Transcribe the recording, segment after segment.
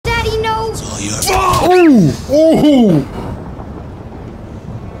idiot. Oh!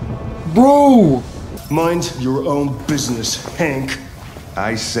 Bro! Mind your own business, Hank.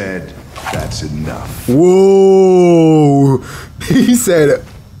 I said that's enough. Whoa! He said,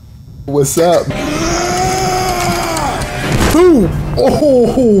 what's up? Ooh!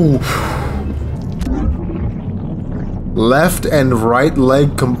 Oh! Left and right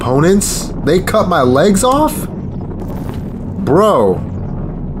leg components? They cut my legs off? Bro.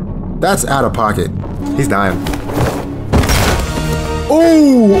 That's out of pocket. He's dying.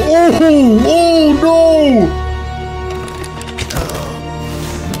 Oh! Oh! Oh no!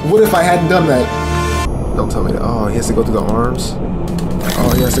 What if I hadn't done that? Don't tell me that. Oh, he has to go through the arms.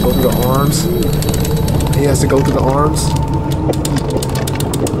 Oh, he has to go through the arms. He has to go through the arms.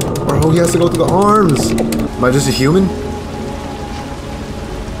 Bro, he has to go through the arms. Am I just a human?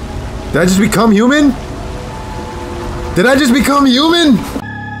 Did I just become human? Did I just become human?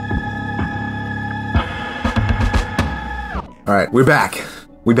 Alright, we're back.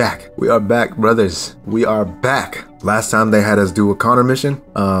 We back. We are back, brothers. We are back. Last time they had us do a Connor mission.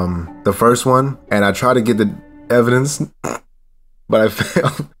 The first one. And I tried to get the evidence, but I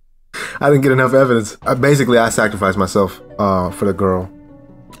failed. I didn't get enough evidence. Basically, I sacrificed myself for the girl,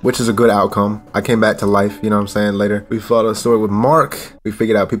 which is a good outcome. I came back to life, you know what I'm saying, later. We followed a story with Mark. We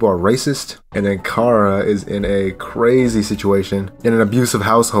figured out people are racist. And then Kara is in a crazy situation in an abusive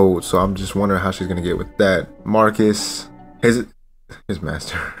household. So I'm just wondering how she's gonna get with that. Markus, his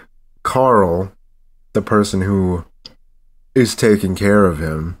master. Carl, the person who is taking care of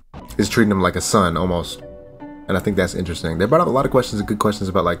him, is treating him like a son almost. And I think that's interesting. They brought up a lot of questions, good questions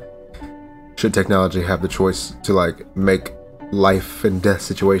about like, should technology have the choice to like make life and death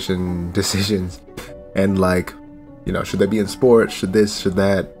situation decisions? And like, you know, should they be in sports? Should this, should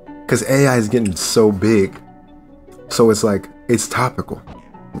that? Because AI is getting so big. So it's like, it's topical,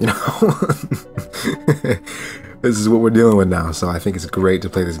 you know? This is what we're dealing with now. So I think it's great to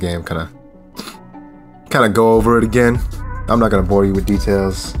play this game, kind of go over it again. I'm not gonna bore you with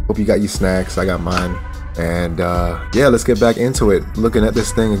details. Hope you got your snacks, I got mine. And yeah, let's get back into it. Looking at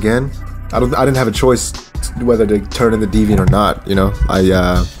this thing again. I didn't have a choice whether to turn in the deviant or not, you know?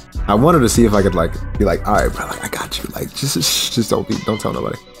 I wanted to see if I could like be like, all right, bro, like, I got you. Like, just don't tell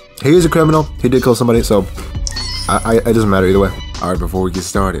nobody. He is a criminal. He did kill somebody, so it doesn't matter either way. All right, before we get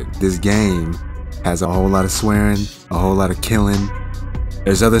started, this game has a whole lot of swearing, a whole lot of killing.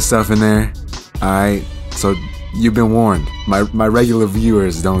 There's other stuff in there. All right, so you've been warned. My regular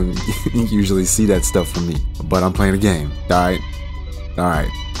viewers don't usually see that stuff from me, but I'm playing a game. All right.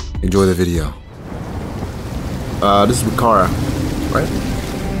 Enjoy the video. This is with Kara, right?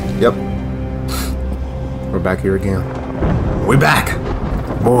 Yep. We're back here again. We're back.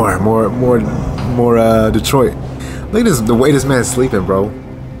 More Detroit. Look at this, the way this man's sleeping, bro.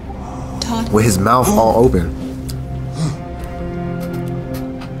 Todd. With his mouth all open.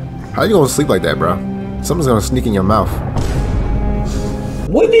 How you gonna sleep like that, bro? Something's gonna sneak in your mouth.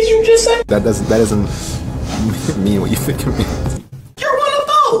 What did you just say? That doesn't mean what you think it means. You're one of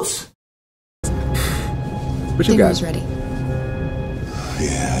those. What you got? Ready.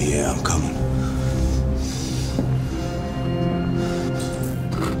 Yeah, I'm coming.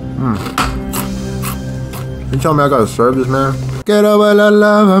 You telling me I gotta serve this man? Get over la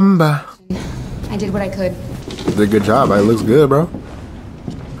la bamba. I did what I could. Did a good job. It looks good, bro.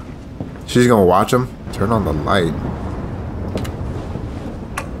 She's gonna watch him. Turn on the light.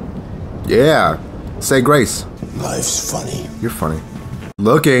 Yeah. Say grace. Life's funny. You're funny.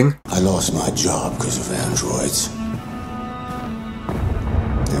 Looking. I lost my job because of androids.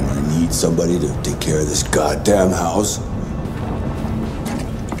 And when I need somebody to take care of this goddamn house,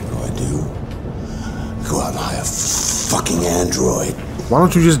 what do? I go out and hire a fucking android. Why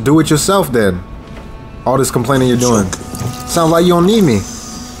don't you just do it yourself then? All this complaining you're doing. Sounds like you don't need me.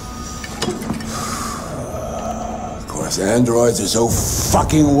 Of course, androids are so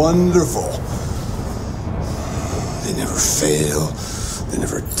fucking wonderful. They never fail. They're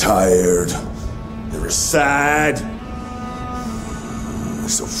never tired. Never sad. They're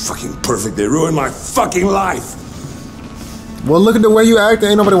so fucking perfect. They ruin my fucking life. Well, look at the way you act.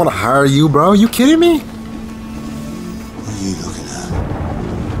 Ain't nobody want to hire you, bro. You kidding me? What are you looking at?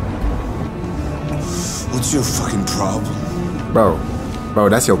 What's your fucking problem? Bro,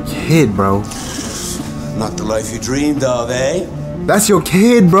 that's your kid, bro. Not the life you dreamed of, eh? That's your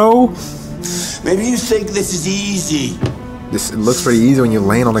kid, bro. Maybe you think this is easy. This looks pretty easy when you're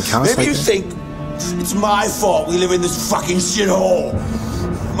laying on the couch. Maybe like you that. think it's my fault we live in this fucking shithole.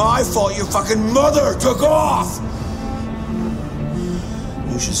 My fault your fucking mother took off.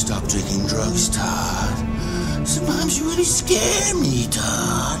 You should stop taking drugs, Todd. Sometimes you really scare me,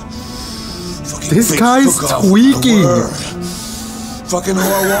 Todd. This Big guy's fuck off. tweaking. Word. Fucking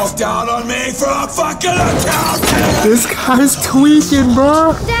whore walked out on me for a fucking accountant. This guy's tweaking,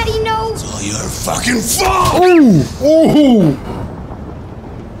 bro. Daddy, no! It's all your fucking fault. Oh,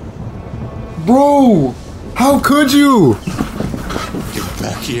 bro, how could you? Get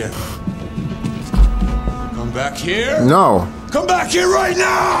back here. Come back here. No. Come back here right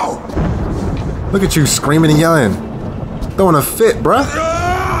now. Look at you screaming and yelling. Throwing a fit, bruh.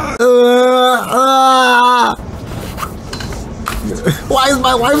 Why is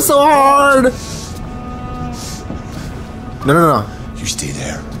my wife so hard? No. You stay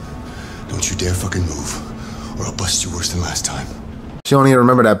there. Don't you dare fucking move, or I'll bust you worse than last time. She don't even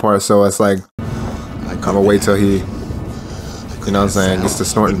remember that part, so it's like, I'm gonna wait till he, you know what I'm saying, gets to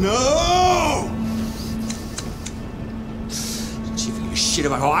snorting. No! She didn't give a shit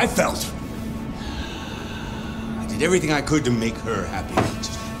about how I felt. I did everything I could to make her happy.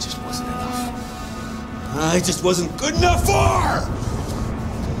 It just wasn't enough. I just wasn't good enough for her!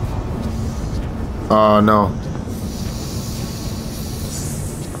 Oh, no.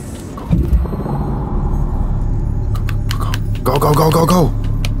 Go. Go.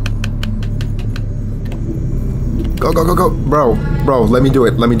 Bro, let me do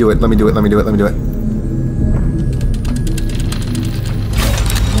it. I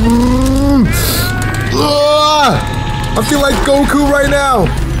feel like Goku right now.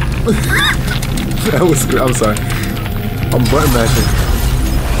 That was good. I'm sorry. I'm button mashing.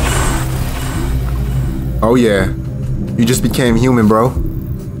 Oh yeah. You just became human, bro.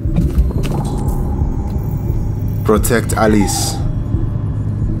 Protect Alice.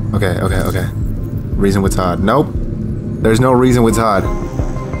 Okay. Reason with Todd. Nope. There's no reason with Todd.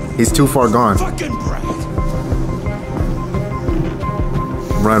 He's too far gone. Fucking brat!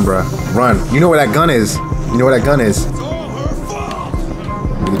 Run, bruh. Run. You know where that gun is. It's all her fault!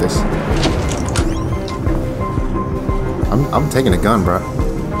 Look at this. I'm taking a gun, bruh.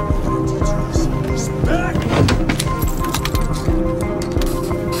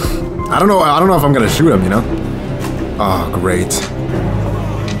 I don't know if I'm gonna shoot him, you know? Oh, great.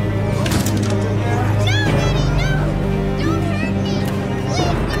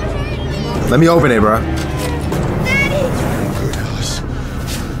 Let me open it, bro.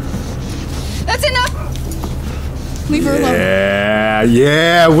 That's enough! Leave her alone.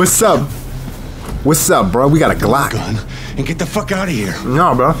 Yeah. What's up, bro? We got a Glock. Gun and get the fuck out of here.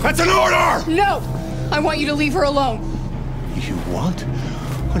 No, bro. That's an order! No! I want you to leave her alone. You want?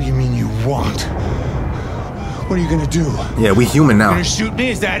 What do you mean you want? What are you gonna do? Yeah, we human You now. gonna shoot me?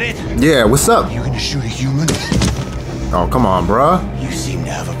 Is that it? Yeah, what's up? You gonna shoot a human? Oh, come on, bro. You seem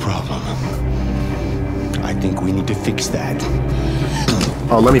to have a problem. I think we need to fix that.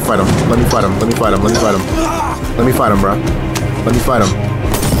 Oh, let me fight him, bro. Let me fight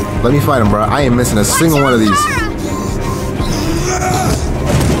him, bro. I ain't missing a single one of these.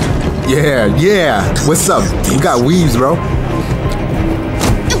 Yeah. What's up? You got weaves, bro.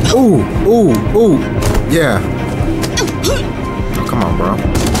 Ooh. Yeah. Oh, come on, bro.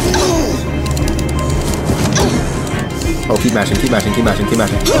 Oh, keep mashing. Keep mashing.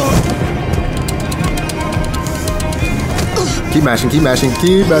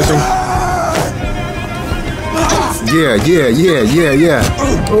 Yeah.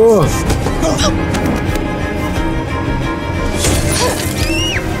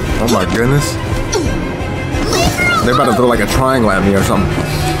 Oh my goodness. They're about to throw like a triangle at me or something.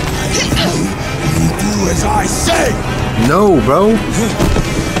 You do as I say! No, bro.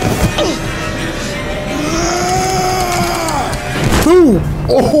 Ooh.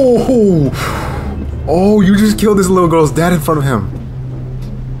 Oh, you just killed this little girl's dad in front of him.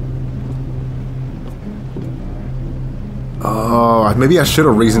 Oh, maybe I should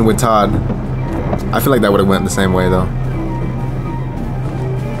have reasoned with Todd. I feel like that would have went the same way, though.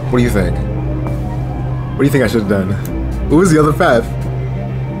 What do you think? What do you think I should have done? What was the other path?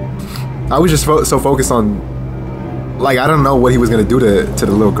 I was just so focused on... Like, I don't know what he was going to do to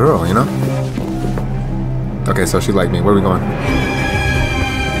the little girl, you know? Okay, so she liked me. Where are we going?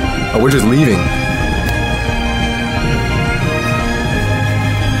 Oh, we're just leaving.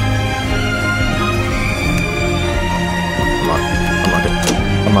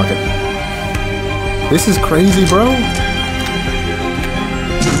 Unlock it. This is crazy, bro.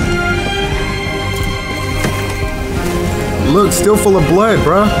 Look, still full of blood,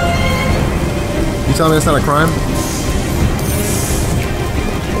 bro. You telling me that's not a crime?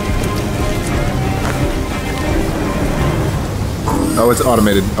 Oh, it's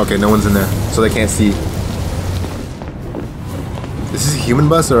automated. Okay, no one's in there, so they can't see. This is a human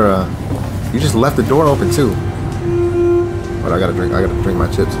bus, or you just left the door open too? But I gotta drink my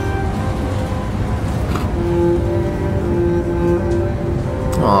chips.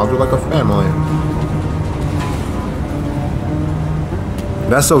 Aw, they're like a family.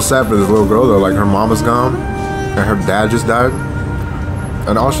 That's so sad for this little girl though. Like her mama's gone, and her dad just died,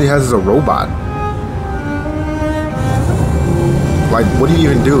 and all she has is a robot. Like, what do you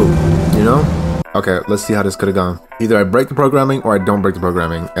even do? You know? Okay, let's see how this could have gone. Either I break the programming or I don't break the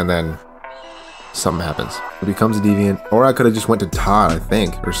programming, and then something happens. It becomes a deviant, or I could have just went to Todd, I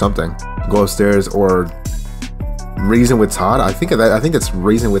think, or something. Go upstairs or reason with Todd. I think it's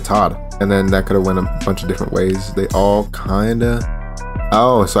reason with Todd, and then that could have went a bunch of different ways. They all kind of.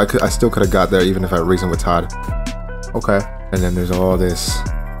 Oh, so I still could have got there even if I reasoned with Todd. Okay, and then there's all this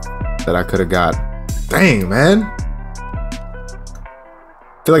that I could have got. Dang, man.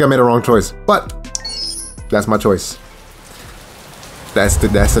 I feel like I made a wrong choice, but that's my choice. That's the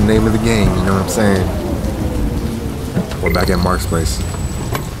name of the game, you know what I'm saying? We're back at Mark's place.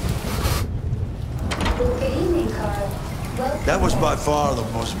 That was by far the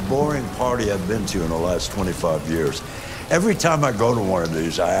most boring party I've been to in the last 25 years. Every time I go to one of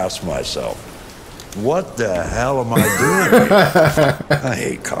these, I ask myself, what the hell am I doing here? I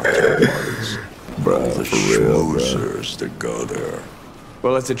hate cocktail parties. Bro, all the schmoozers that go there.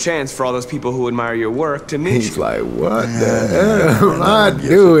 Well, it's a chance for all those people who admire your work to meet He's you. like, what the hell am I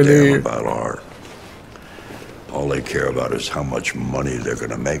doing here? About art. All they care about is how much money they're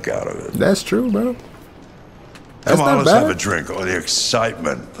gonna make out of it. That's true, bro. That's Come on, not let's bad. have a drink. Oh, the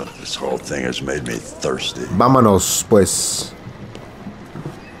excitement of this whole thing has made me thirsty. Vámonos, pues.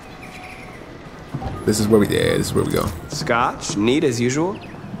 This is where we go. Scotch, neat as usual.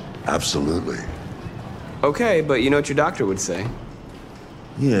 Absolutely. Okay, but you know what your doctor would say.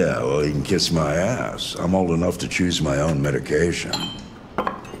 Yeah, well, he can kiss my ass. I'm old enough to choose my own medication.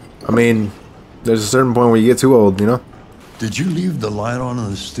 I mean, there's a certain point where you get too old, you know? Did you leave the light on in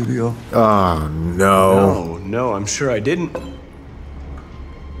the studio? Oh, no. No, I'm sure I didn't.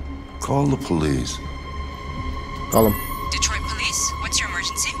 Call the police. Call him. Detroit Police, what's your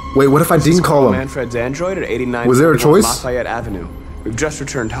emergency? Wait, what if I didn't call him? Manfred's Android at 89 Was there a choice? Lafayette Avenue. We've just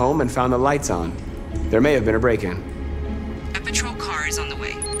returned home and found the lights on. There may have been a break-in. A patrol car is on the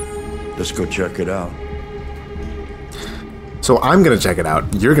way. Let's go check it out. So I'm gonna check it out.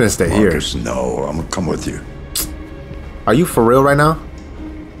 You're gonna stay Markus, here. no, I'm gonna come with you. Are you for real right now?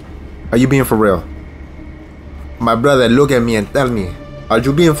 Are you being for real? My brother, look at me and tell me. Are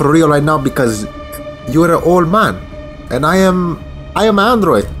you being for real right now? Because you're an old man. And I am an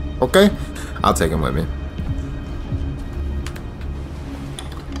android. Okay? I'll take him with me.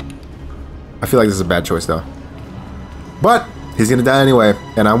 I feel like this is a bad choice though. But he's gonna die anyway,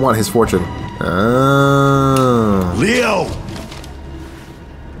 and I want his fortune. Oh. Leo!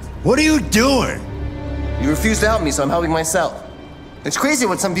 What are you doing? You refused to help me, so I'm helping myself. It's crazy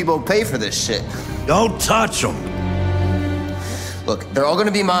what some people pay for this shit. Don't touch him. Look, they're all gonna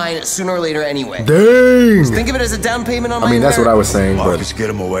be mine sooner or later anyway. Dang! Think of it as a down payment on my I mean, that's what I was saying, Markus, but get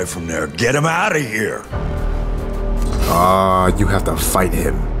him away from there. Get him out of here. you have to fight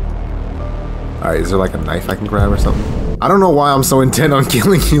him. Alright, is there like a knife I can grab or something? I don't know why I'm so intent on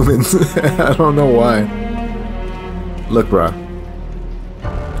killing humans. I don't know why. Look, bruh.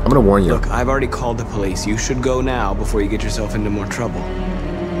 I'm gonna warn you. Look, I've already called the police. You should go now before you get yourself into more trouble.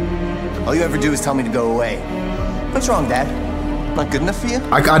 All you ever do is tell me to go away. What's wrong, Dad? Not good enough for you?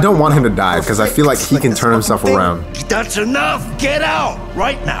 I don't want him to die because I feel like he can turn himself around. That's enough. Get out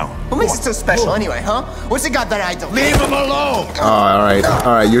right now. What makes it so special anyway, huh? What's it got that I don't? Leave him alone. Oh,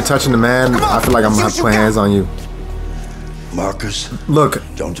 alright. You're touching the man. I feel like I'm gonna have to put hands on you. Markus, Look,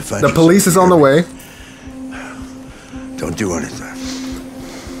 don't defend the police is on the way. Don't do anything.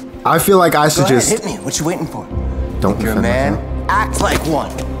 I feel like I Go should ahead, just hit me. What you waiting for? don't You're a defend man. myself. Act like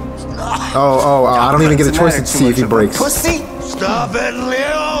one. I don't even get a choice to see if he breaks. Pussy! Stop it,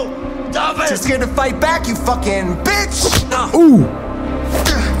 Leo. Stop it. Too scared to fight back, you fucking bitch! Ooh!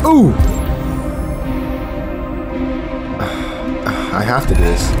 Ooh! I have to do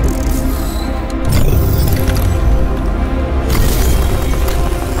this.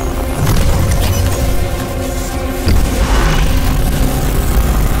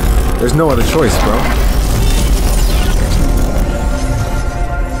 There's no other choice, bro.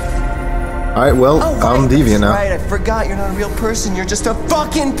 Alright, well, I'm deviant now. Right, I forgot you're not a real person. You're just a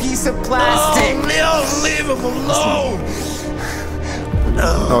fucking piece of plastic. Oh, Leo, leave him alone.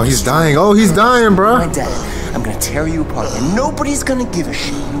 Oh, he's dying. Oh, he's dying, My bro. dad, I'm gonna tear you apart, and nobody's gonna give a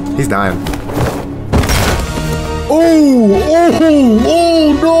shit. He's dying. Oh,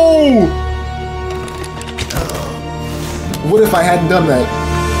 no! What if I hadn't done that?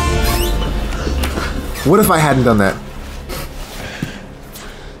 What if I hadn't done that?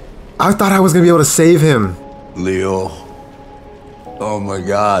 I thought I was gonna be able to save him. Leo. Oh my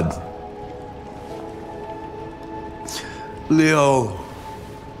God. Leo.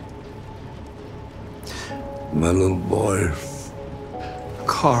 My little boy.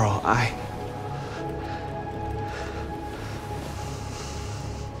 Carl,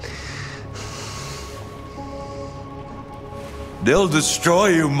 They'll destroy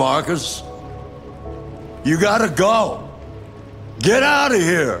you, Markus. You gotta go. Get out of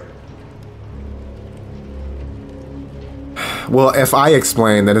here. Well, if I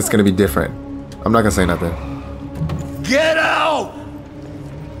explain, then it's gonna be different. I'm not gonna say nothing. Get out!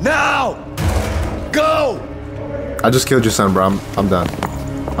 Now! Go! I just killed your son, bro. I'm done.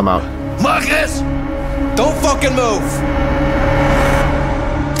 I'm out. Markus! Don't fucking move!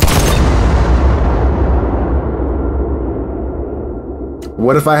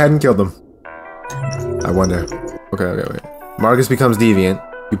 What if I hadn't killed him? I wonder. Okay, wait. Markus becomes deviant.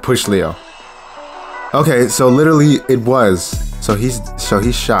 You push Leo. Okay, so literally it was. So he's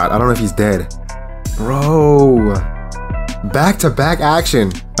shot. I don't know if he's dead. Bro. Back-to-back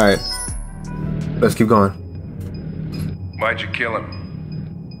action. Alright. Let's keep going. Why'd you kill him?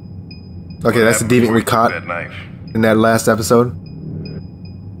 Okay, that's the deviant we caught That knife. in that last episode.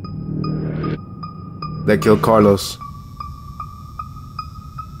 That killed Carlos.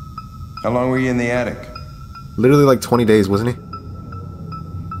 How long were you in the attic? Literally like 20 days, wasn't he?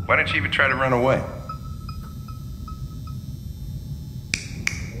 Why didn't you even try to run away?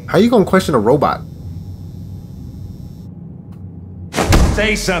 How you gonna question a robot?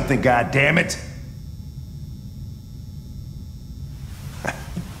 Say something, goddammit!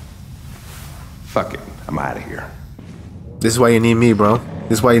 Fuck it, I'm out of here. This is why you need me, bro.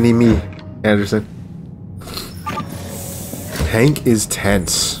 This is why you need me, Anderson. Hank is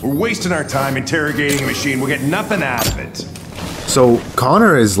tense. We're wasting our time interrogating a machine. We'll get nothing out of it. So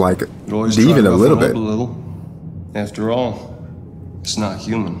Connor is like deviant a little bit. After all, it's not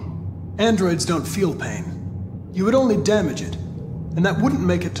human. Androids don't feel pain. You would only damage it, and that wouldn't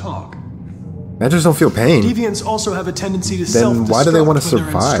make it talk. Androids don't feel pain. Deviants also have a tendency to Then self-destruct why do they want to when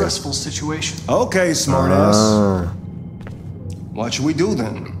they're in survive? stressful situations. Okay, smartass. What should we do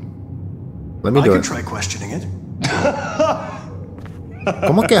then? Let me I do could it. try questioning it.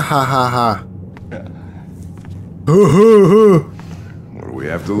 ¿Cómo que ja ha ha? What do we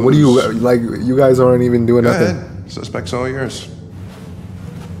have to lose? What do you like? You guys aren't even doing Go nothing. ahead. Suspect's all yours.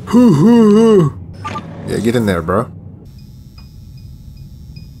 Yeah, get in there, bro.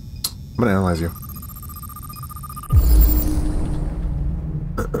 I'm gonna analyze you.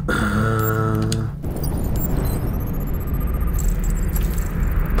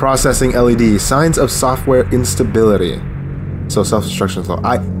 Processing LED. Signs of software instability. So self-destruction is low.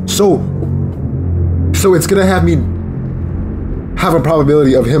 So it's gonna have me have a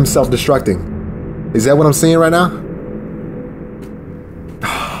probability of him self-destructing. Is that what I'm seeing right now?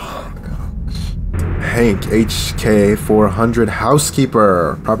 Hank, HK 400,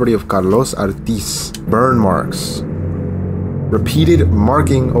 housekeeper, property of Carlos Ortiz. Burn marks. Repeated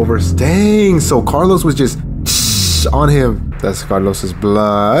marking over. Dang, so Carlos was just on him. That's Carlos's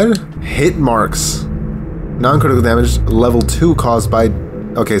blood. Hit marks. Non-critical damage, level 2 caused by...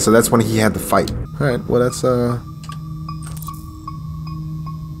 Okay, so that's when he had the fight. Alright, well that's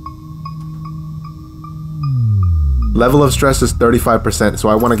level of stress is 35%, so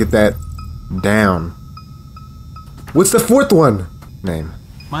I want to get that down. What's the fourth one? Name.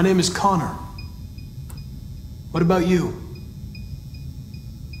 My name is Connor. What about you?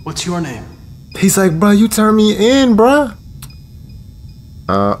 What's your name? He's like, bruh, you turned me in, bruh.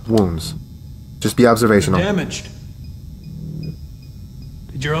 Wounds. Just be observational. Damaged.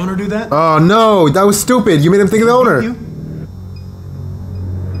 Did your owner do that? Oh no, that was stupid. You made him think of the owner. You?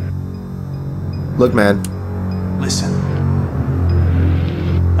 Look, man. Listen.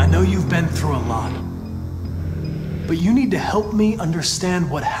 I know you've been through a lot. But you need to help me understand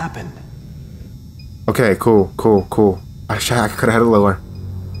what happened. Okay, cool. I could have had it lower.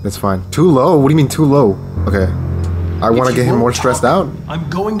 That's fine. Too low? What do you mean too low? Okay. I want to get him more stressed out. I'm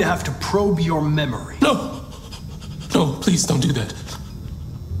going to have to probe your memory. No! No, please don't do that.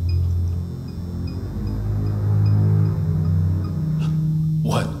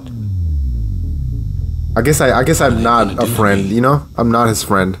 What? I guess I'm not a friend, you know? I'm not his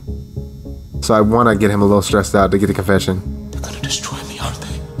friend. So I want to get him a little stressed out to get the confession. They're gonna destroy me, aren't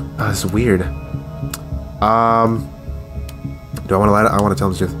they? That's weird. Do I want to lie? I want to tell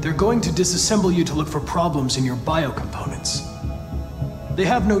him the truth. They're going to disassemble you to look for problems in your biocomponents. They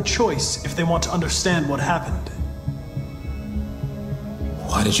have no choice if they want to understand what happened.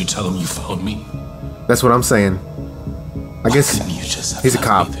 Why did you tell them you found me? That's what I'm saying. I guess he's a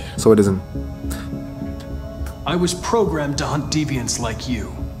cop, so it isn't. I was programmed to hunt deviants like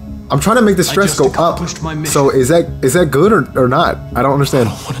you. I'm trying to make the stress go up. So is that good or not? I don't understand.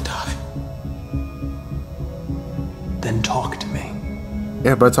 I don't want to die. Then talk to me.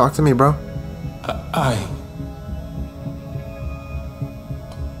 Yeah, bro, talk to me, bro. I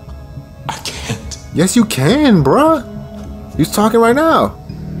can't. Yes, you can, bro. He's talking right now.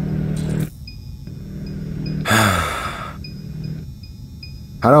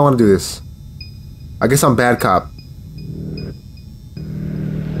 How do I want to do this? I guess I'm bad cop.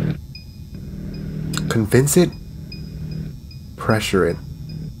 Convince it. Pressure it.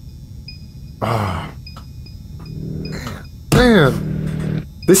 Ah. Man.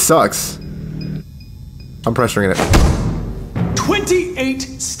 This sucks. I'm pressuring it. 28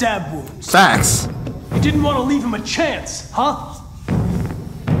 stab wounds. Facts. You didn't want to leave him a chance, huh?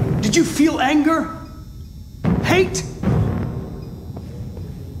 Did you feel anger? Hate?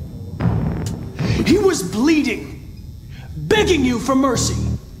 He was bleeding, begging you for mercy,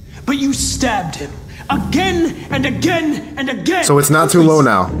 but you stabbed him again and again and again. So it's not too low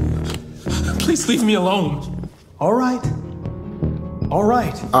now. Please leave me alone. All right. All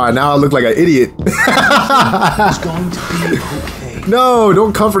right. All right, now I look like an idiot. It's going to be okay. No,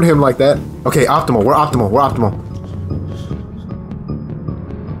 don't comfort him like that. Okay, optimal. We're optimal. We're optimal.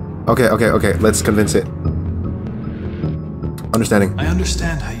 Okay. Let's convince it. Understanding. I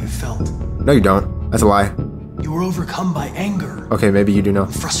understand how you felt. No, you don't. That's a lie. You were overcome by anger. Okay, maybe you do know.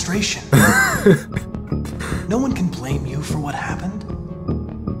 Frustration. No one can blame you for what happened.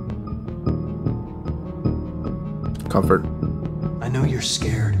 Comfort. I know you're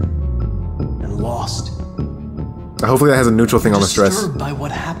scared and lost. Hopefully that has a neutral thing on the stress. Disturbed by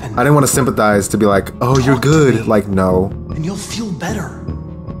what happened. I didn't want to sympathize to be like, oh, you're good. Like, no. And you'll feel better.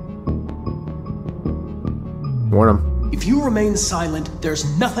 Warn him. If you remain silent, there's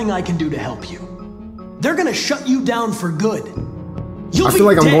nothing I can do to help you. They're gonna shut you down for good. You'll I feel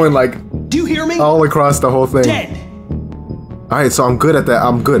like dead. I'm going like Do you hear me? all across the whole thing. Dead. Alright, so I'm good at that.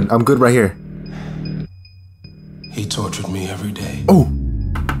 I'm good. I'm good right here. He tortured me every day. Oh.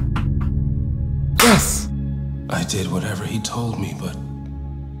 Yes. I did whatever he told me, but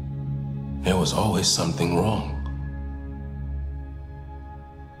there was always something wrong.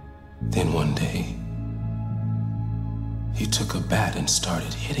 Then one day, he took a bat and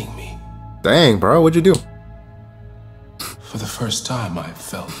started hitting me. Dang, bro, what'd you do? For the first time, I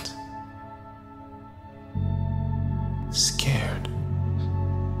felt scared.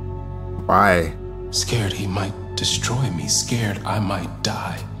 Why? Scared he might destroy me. Scared I might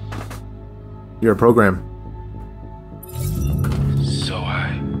die. You're a program. So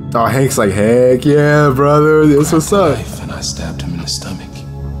I... Oh, Hank's like, heck yeah, brother. This what's up. And I stabbed him in the stomach.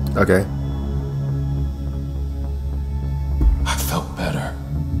 Okay. I felt better.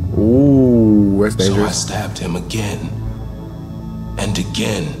 Ooh, that's dangerous. So I stabbed him again and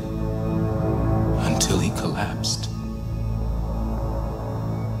again until he collapsed.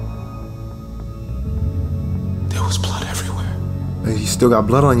 There was blood everywhere. Hey, you still got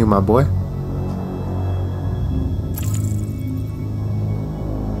blood on you, my boy.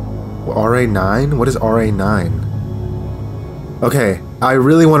 RA9? What is RA9? Okay, I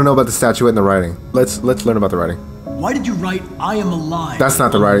really want to know about the statuette and the writing. Let's learn about the writing. Why did you write, I am alive? That's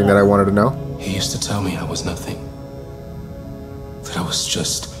not the writing that I wanted to know. He used to tell me I was nothing. That I was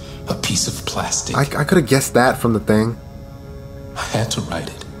just a piece of plastic. I could have guessed that from the thing. I had to write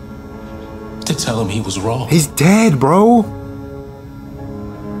it. To tell him he was wrong. He's dead, bro.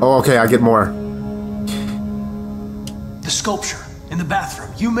 Oh, okay, I get more. The sculpture in the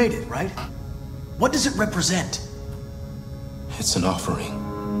bathroom. You made it, right? What does it represent? It's an offering.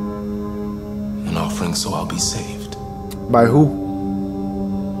 An offering so I'll be saved. By who?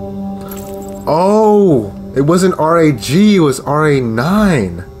 Oh, it wasn't RAG, it was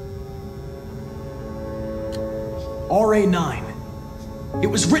RA9. RA9. It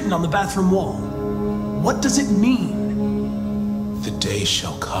was written on the bathroom wall. What does it mean? The day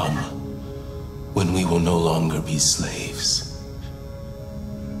shall come when we will no longer be slaves.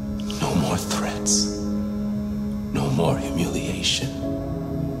 No more threats. No more humiliation.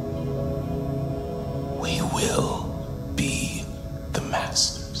 We will be the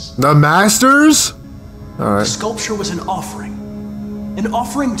masters. The masters? All right. The sculpture was an offering. An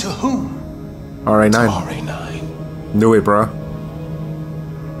offering to whom? RA9. To RA9. Knew it, bro.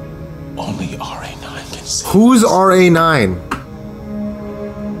 Only RA9 can save Who's us. RA9?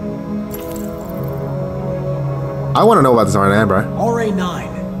 I want to know about this RA9, bro. RA9.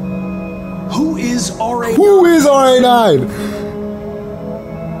 Who is RA9? Who is RA9?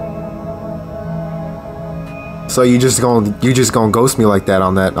 So you just gonna ghost me like that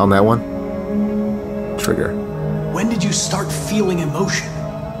on that one? Trigger. When did you start feeling emotion?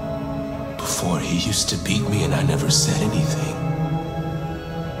 Before, he used to beat me and I never said anything.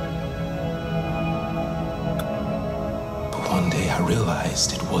 But one day I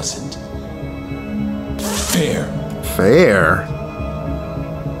realized it wasn't fair. Fair?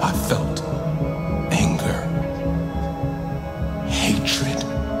 I felt anger, hatred.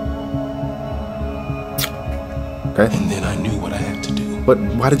 Okay. And then I knew what I had to do. But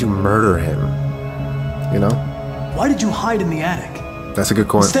why did you murder him? You know? Why did you hide in the attic? That's a good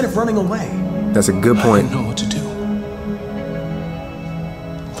point. Instead of running away. That's a good point. I didn't know what to do.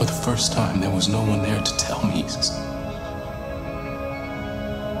 For the first time, there was no one there to tell me.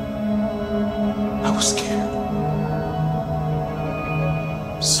 I was scared.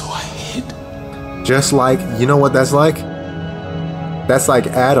 So I hid. Just like, you know what that's like? That's like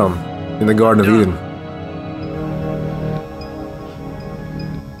Adam in the Garden of Eden.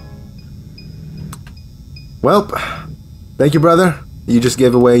 Well, thank you, brother. You just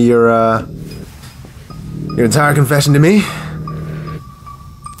gave away your entire confession to me. I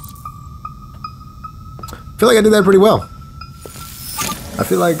feel like I did that pretty well. I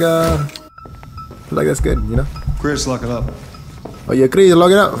feel like that's good, you know? Chris, lock it up. Oh yeah, Chris,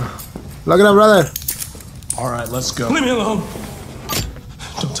 lock it up. Lock it up, brother. All right, let's go. Leave me alone.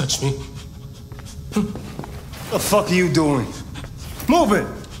 Don't touch me. The fuck are you doing? Move it!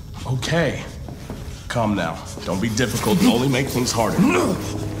 Okay. Calm now. Don't be difficult and only make things harder. No,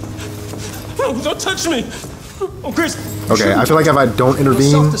 don't touch me. Oh, Chris! Okay, I feel like if I don't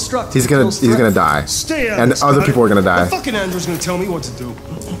intervene, he's gonna die. Stay out And of this, other Todd. people are gonna die. The fucking Andrew's gonna tell me what to do.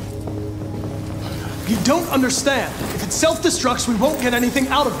 You don't understand. If it self-destructs, we won't get anything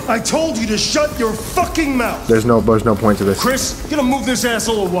out of it. I told you to shut your fucking mouth! There's no point to this. Chris, you gonna move this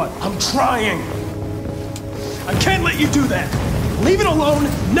asshole or what? I'm trying. I can't let you do that. Leave it alone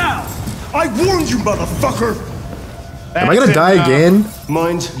now. I warned you, motherfucker! Am I gonna die again?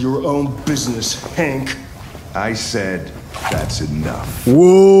 Mind your own business, Hank. I said that's enough.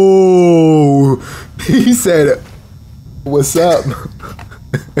 Whoa! He said, "What's up?" I'm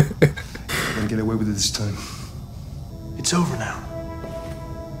gonna get away with it this time. It's over now.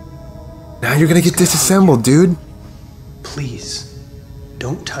 Now you're gonna get disassembled, dude. Please,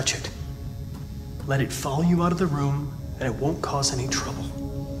 don't touch it. Let it follow you out of the room, and it won't cause any trouble.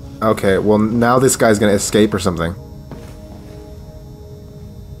 Okay, well now this guy's gonna escape or something.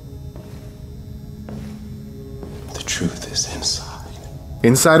 The truth is inside.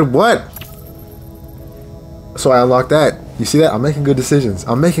 Inside what? So I unlocked that. You see that? I'm making good decisions.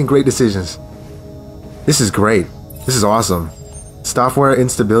 I'm making great decisions. This is great. This is awesome. Software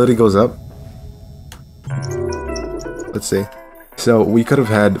instability goes up. Let's see. So we could have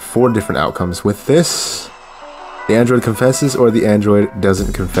had 4 different outcomes with this. The android confesses, or the android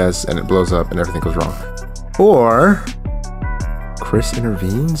doesn't confess and it blows up and everything goes wrong. Or Chris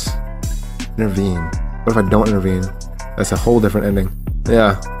intervenes? Intervene. What if I don't intervene? That's a whole different ending.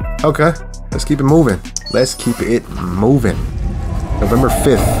 Yeah. Okay. Let's keep it moving. Let's keep it moving. November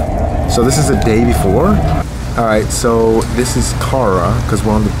 5th. So this is a day before? Alright, so this is Kara, because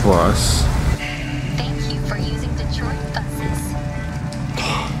we're on the bus. Thank you for using Detroit buses.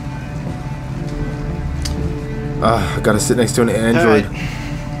 I gotta sit next to an android. Right.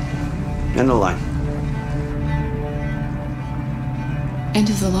 End of the line. End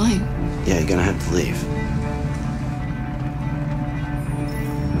of the line. Yeah, you're gonna have to leave.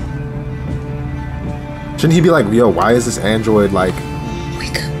 Shouldn't he be like, yo, why is this android like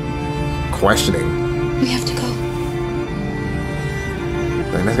Wake up. questioning? We have to go.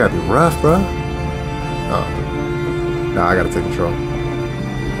 Dang, that's gotta be rough, bro. Oh. Nah, I gotta take control.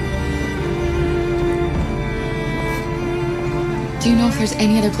 Do you know if there's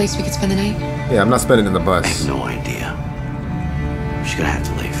any other place we could spend the night? Yeah, I'm not spending it in the I bus. have no idea. She's gonna have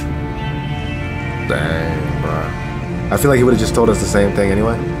to leave. Dang, bro. I feel like he would have just told us the same thing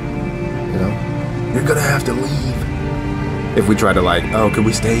anyway. You know? You're gonna have to leave. If we try to like, oh, could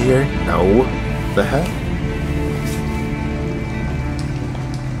we stay here? No. The heck?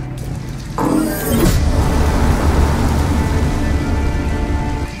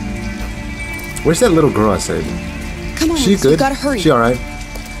 Where's that little girl I saved? Come on, She Lucas, good? you gotta hurry. She alright?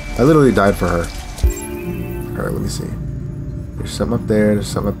 I literally died for her. Alright, let me see. There's something up there, there's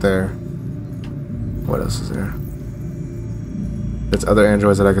something up there. What else is there? There's other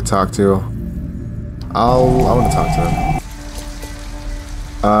androids that I could talk to. I want to talk to them.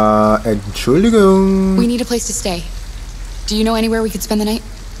 Entschuldigung. We need a place to stay. Do you know anywhere we could spend the night?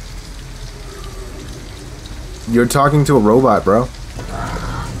 You're talking to a robot, bro.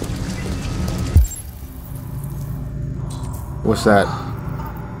 What's that?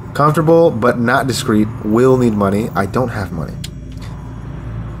 Comfortable but not discreet. Will need money. I don't have money.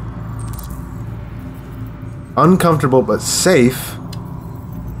 Uncomfortable but safe.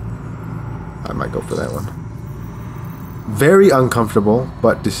 I might go for that one. Very uncomfortable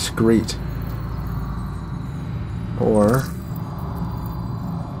but discreet. Or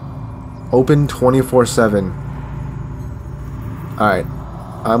open 24/7. Alright.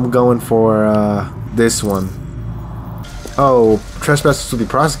 I'm going for this one. Oh, trespassers will be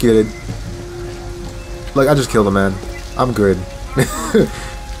prosecuted. Look, I just killed a man. I'm good.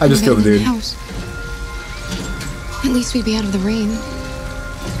 I just killed a dude. At least we'd be out of the rain.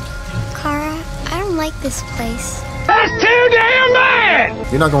 Kara, I don't like this place. That's too damn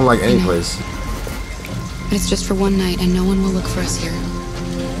bad! You're not gonna like any place. But it's just for one night, and no one will look for us here.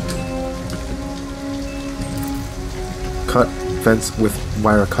 Cut fence with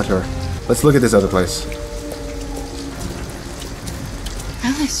wire cutter. Let's look at this other place.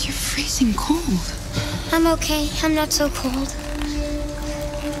 Alice, you're freezing cold. I'm okay. I'm not so cold.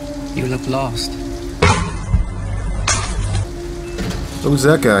 You look lost. Who's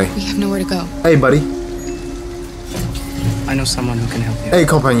that guy? We have nowhere to go. Hey, buddy. I know someone who can help you. Hey,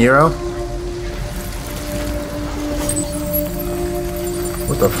 compañero.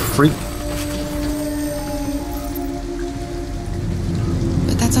 What the freak?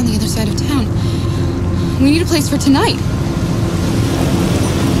 But that's on the other side of town. We need a place for tonight.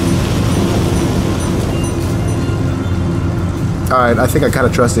 Alright, I think I kind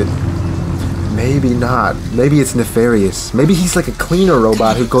of trust it. Maybe not. Maybe it's nefarious. Maybe he's like a cleaner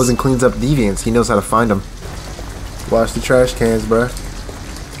robot who goes and cleans up deviants. He knows how to find them. Wash the trash cans, bruh.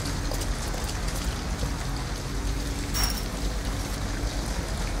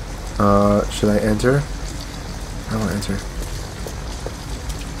 Should I enter? I don't want to enter.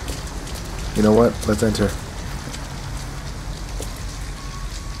 You know what? Let's enter.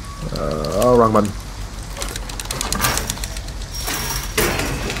 Oh, wrong button.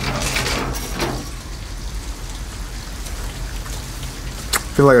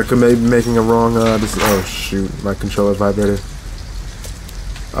 I feel like I could be making a wrong, oh shoot, my controller vibrated.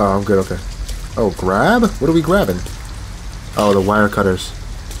 Oh, I'm good, okay. Oh, grab? What are we grabbing? Oh, the wire cutters.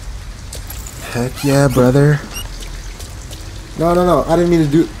 Heck yeah, brother. No, no, no, I didn't mean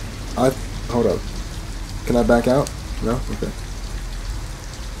to do... Hold up. Can I back out? No? Okay.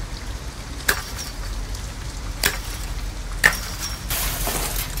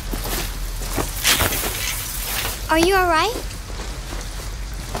 Are you alright?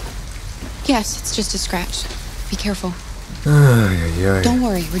 Yes, it's just a scratch. Be careful. Yeah. Don't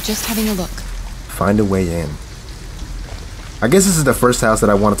worry, we're just having a look. Find a way in. I guess this is the first house that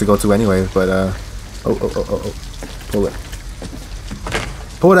I wanted to go to anyway, but oh. Pull it.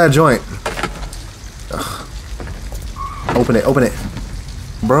 Pull that joint. Ugh. Open it.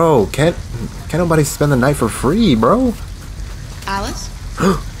 Bro, can't nobody spend the night for free, bro? Alice?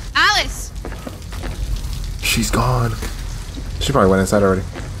 Alice! She's gone. She probably went inside already.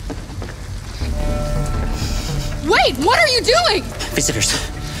 Wait, what are you doing? Visitors.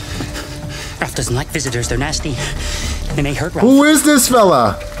 Ralph doesn't like visitors. They're nasty. They may hurt Ralph. Who is this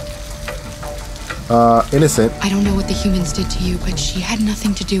fella? Innocent. I don't know what the humans did to you, but she had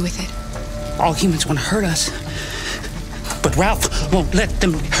nothing to do with it. All humans want to hurt us. But Ralph won't let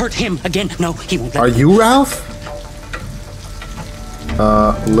them hurt him again. No, he won't let them. Are you Ralph?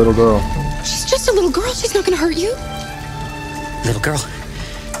 Little girl. She's just a little girl. She's not gonna hurt you. Little girl?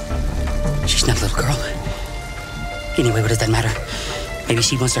 She's not a little girl. Anyway, what does that matter? Maybe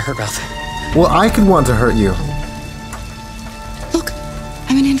she wants to hurt Ralph. Well, I could want to hurt you. Look,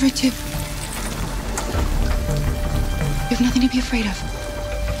 I'm an android too. You have nothing to be afraid of.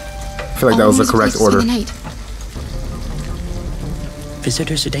 I feel like that was the correct order.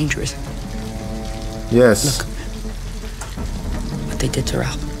 Visitors are dangerous. Yes. Look what they did to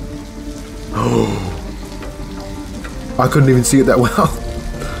Ralph. Oh. I couldn't even see it that well.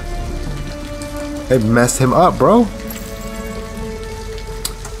 They messed him up, bro.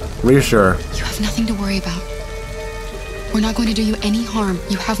 Reassure. You have nothing to worry about. We're not going to do you any harm.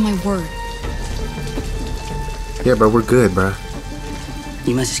 You have my word. Yeah, bro, we're good, bro.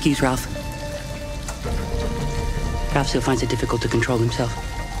 You must excuse Ralph. Ralph still finds it difficult to control himself.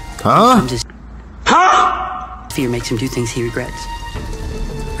 Huh? His fear makes him do things he regrets.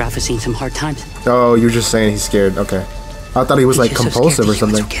 Ralph has seen some hard times. Oh, you're just saying he's scared. Okay. I thought he was like compulsive or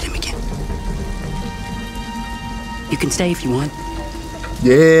something. Get him again. You can stay if you want.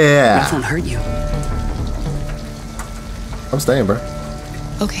 Yeah. Ralph won't hurt you. I'm staying, bro.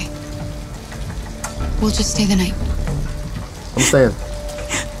 Okay. We'll just stay the night. I'm staying.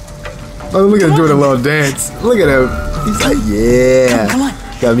 Oh, look at him doing a little dance. Look at him. He's like, yeah. Come on.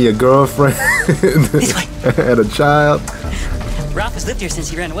 Got me a girlfriend. This way. And a child. Ralph has lived here since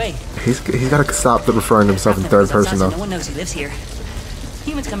he ran away. He's got to stop referring to himself in third person, though. No one knows he lives here.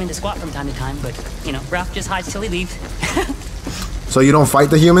 Humans come in to squat from time to time, but, you know, Ralph just hides till he leaves. So you don't fight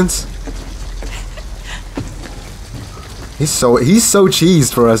the humans? He's so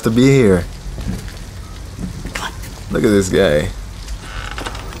cheesed for us to be here. Look at this guy.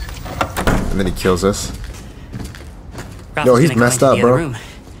 And then he kills us. Ralph Yo, he's messed up, bro. Room.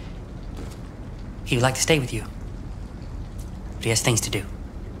 He would like to stay with you. But he has things to do.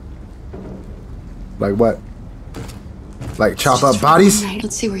 Like what? Like chop up bodies? Right,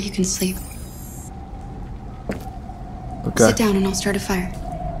 let's see where you can sleep. Okay. Sit down and I'll start a fire.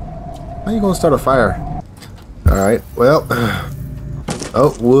 How you gonna start a fire? Alright, well.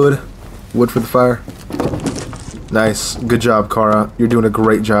 Oh, wood. Wood for the fire. Nice. Good job, Kara. You're doing a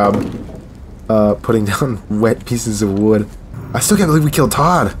great job putting down wet pieces of wood. I still can't believe we killed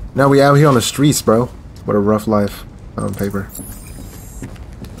Todd. Now we out here on the streets, bro. What a rough life on paper.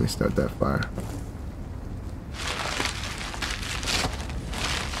 Let me start that fire.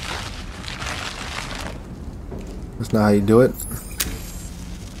 That's not how you do it.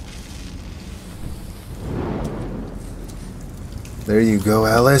 There you go,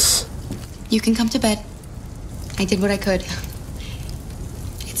 Alice. You can come to bed. I did what I could.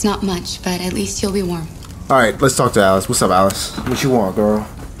 It's not much, but at least you'll be warm. Alright, let's talk to Alice. What's up, Alice? What you want, girl?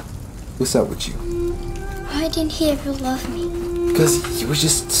 What's up with you? Why didn't he ever love me? Because he was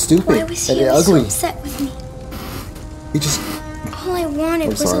just stupid. Why was he and so ugly. upset with me? He just... All I wanted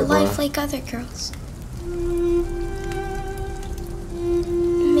was sorry, a life bro. like other girls.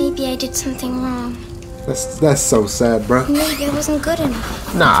 Maybe I did something wrong. That's so sad, bro. Maybe I wasn't good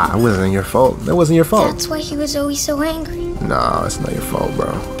enough. Nah, it wasn't your fault. That wasn't your fault. That's why he was always so angry. Nah, it's not your fault,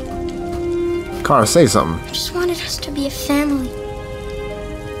 bro. Kara, say something. I just wanted us to be a family.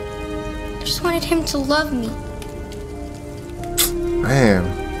 I just wanted him to love me. Man.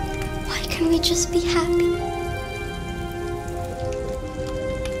 Why couldn't we just be happy?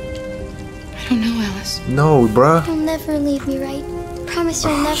 I don't know, Alice. No, bruh. You'll never leave me, right? Promise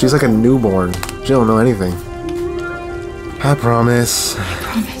you'll never. She's like a newborn. She don't know anything. I promise. I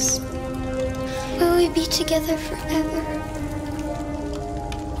promise. Will we be together forever?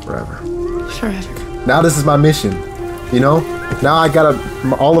 Forever. Forever. Now this is my mission. You know? Now I gotta...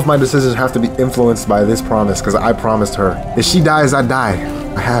 All of my decisions have to be influenced by this promise, because I promised her. If she dies, I die.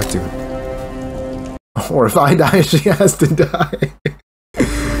 I have to. Or if I die, she has to die.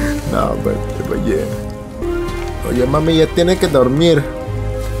 No, but yeah. Oye, mami, ya tiene que dormir.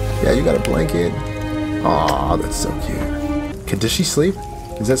 Yeah, you got a blanket. Aw, that's so cute. Does she sleep?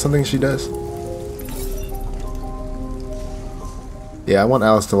 Is that something she does? Yeah, I want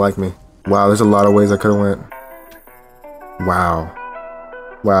Alice to like me. Wow, there's a lot of ways I could have went. Wow.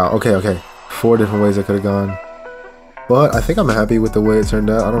 Wow, okay. 4 different ways I could have gone. But I think I'm happy with the way it turned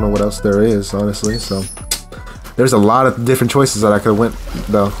out. I don't know what else there is, honestly, so... There's a lot of different choices that I could have went,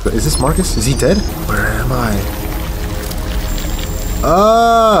 though. Is this Markus? Is he dead? Where am I?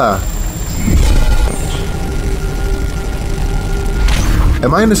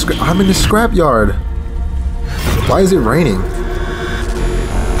 Am I in the I'm in the scrap yard. Why is it raining?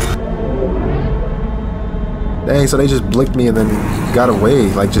 Dang, so they just blicked me and then got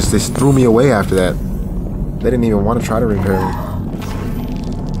away. Like, just they threw me away after that. They didn't even want to try to repair me.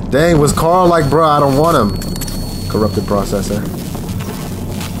 Dang, was Carl like, bro, I don't want him. Corrupted processor.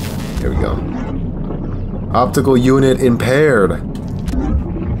 Here we go. Optical unit impaired.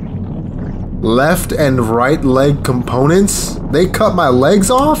 Left and right leg components? They cut my legs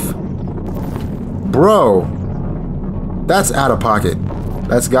off? Bro. That's out of pocket.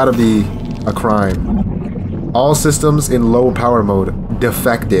 That's gotta be a crime. All systems in low power mode.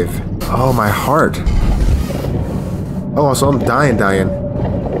 Defective. Oh, my heart. Oh, so I'm dying.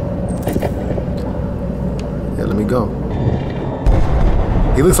 Yeah, let me go.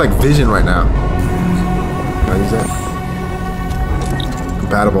 He looks like Vision right now. Can I use that?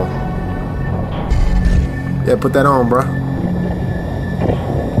 Compatible. Yeah, put that on, bruh.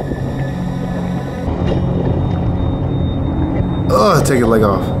 Ugh, take your leg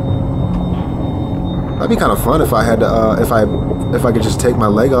off. That'd be kind of fun if I had to, if I could just take my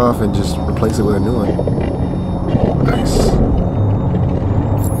leg off and just replace it with a new one. Nice.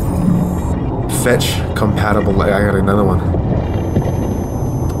 Fetch compatible leg. I got another one.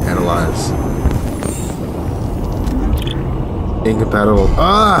 Analyze. Incompatible.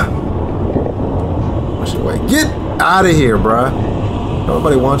 Ah! Push it away. Get out of here, bruh.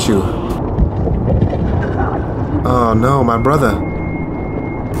 Nobody wants you. Oh no, my brother.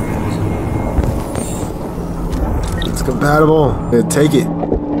 compatible. Yeah, take it.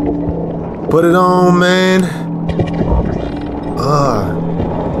 Put it on, man.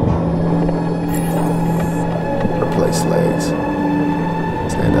 Replace legs.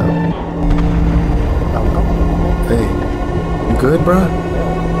 Stand up. Hey, you good, bruh?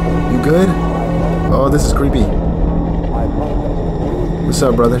 You good? Oh, this is creepy. What's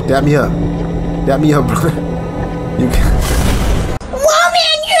up, brother? Dap me up. Dap me up, brother. You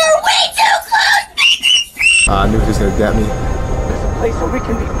Woman, you're way too close! I knew he was gonna dap me. There's a place where we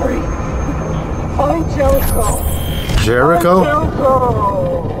can be free. Find Jericho. Jericho? Find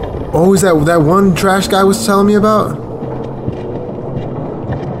Jericho. Oh, is that one trash guy was telling me about?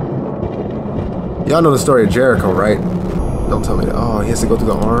 Y'all know the story of Jericho, right? Don't tell me that. Oh, he has to go through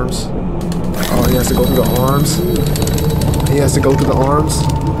the arms. Oh, he has to go through the arms. He has to go through the arms.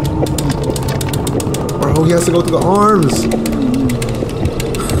 Bro, he has to go through the arms.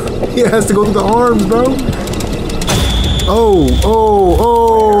 He has to go through the arms, bro. Oh.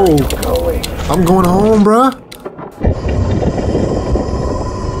 I'm going home, bruh.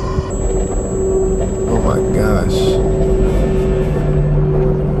 Oh my gosh.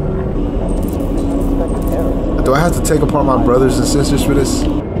 Do I have to take apart my brothers and sisters for this?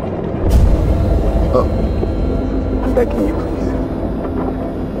 Oh. I'm begging you, please.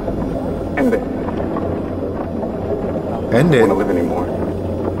 End it. End it? I don't want to live anymore.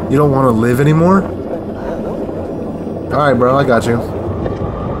 You don't want to live anymore? Alright, bro, I got you.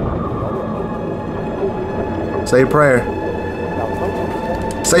 Say a prayer.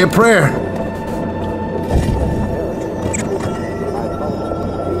 Say a prayer.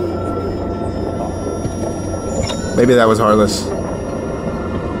 Maybe that was heartless.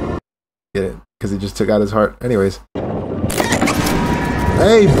 Get it? Because he just took out his heart. Anyways.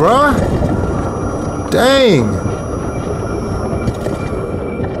 Hey, bruh! Dang!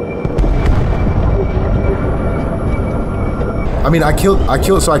 I mean, I killed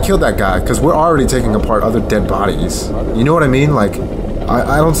that guy because we're already taking apart other dead bodies. You know what I mean? Like,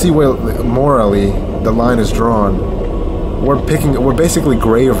 I don't see where morally the line is drawn. We're basically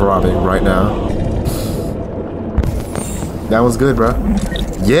grave robbing right now. That one's good, bro.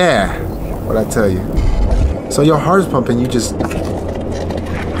 Yeah! What'd I tell you? So your heart's pumping, you just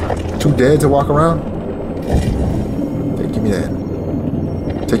too dead to walk around? Okay, give me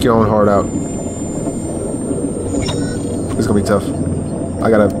that. Take your own heart out. It's gonna be tough. I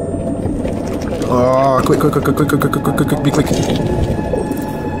gotta. Oh, quick, be quick.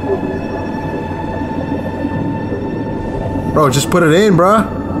 Bro, just put it in, bruh.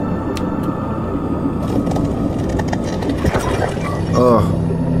 Oh,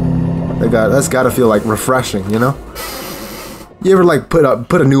 that's gotta feel like refreshing, you know? You ever like put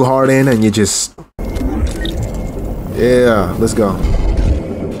a new heart in and you just, yeah, let's go.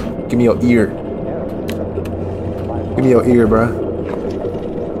 Give me your ear. Give me your ear, bruh.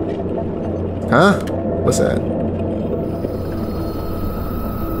 Huh? What's that?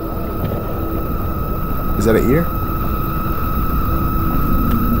 Is that an ear?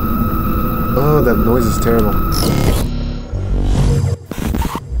 Oh, that noise is terrible.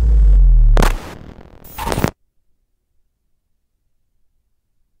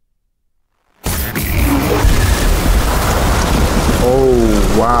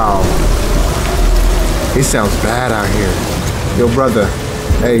 Oh, wow. He sounds bad out here. Yo, brother.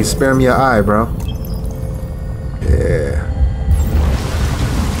 Hey, spare me your eye, bro. Yeah.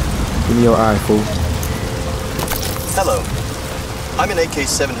 Give me your eye, fool. Hello. I'm an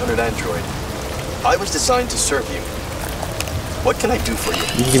AK-700 android. I was designed to serve you. What can I do for you?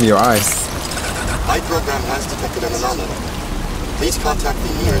 You can give me your eye. My program has detected an anomaly. Please contact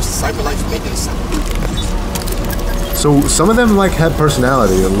the nearest CyberLife maintenance center. So some of them like have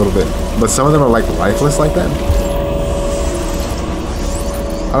personality a little bit, but some of them are like lifeless like that.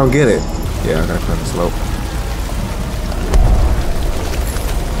 I don't get it. Yeah, I gotta climb the slope.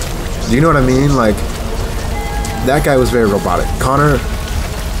 Do you know what I mean? Like, that guy was very robotic. Connor,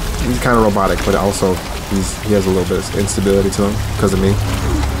 he's kind of robotic, but also he has a little bit of instability to him because of me.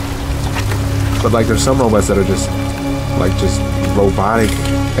 But like, there's some robots that are just robotic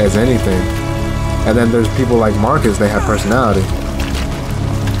as anything. And then there's people like Markus, they have personality.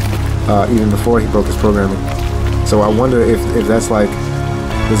 Even before he broke his programming. So I wonder if that's like,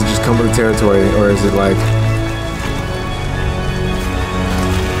 does it just come with the territory, or is it like...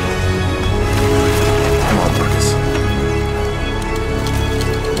 Come on, Markus.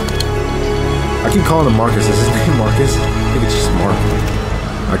 I keep calling him Markus. Is his name Markus? I think it's just Mark.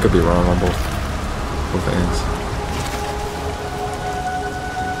 I could be wrong on both ends.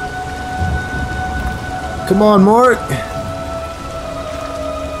 Come on, Mark.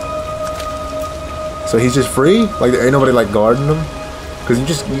 So he's just free? Like there ain't nobody like guarding him? Cause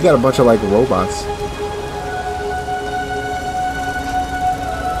you got a bunch of like robots.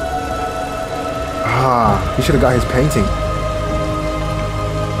 Ah, he should have got his painting.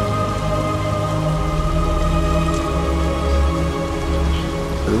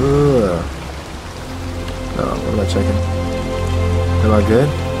 Ugh. No, what am I checking? Am I good?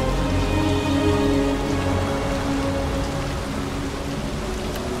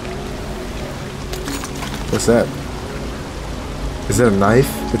 What's that? Is it a knife?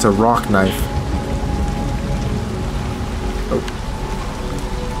 It's a rock knife. Oh.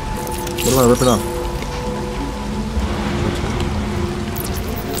 What am I ripping off?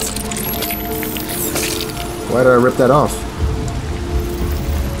 Why did I rip that off?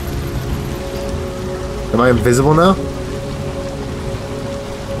 Am I invisible now?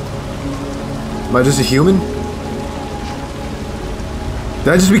 Am I just a human? Did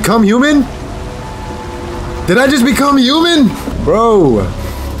I just become human? Did I just become human? Bro.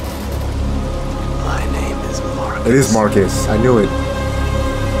 My name is Markus. It is Markus. I knew it.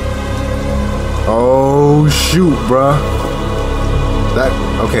 Oh, shoot, bruh.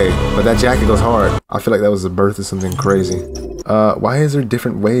 Okay, but that jacket goes hard. I feel like that was the birth of something crazy. Why is there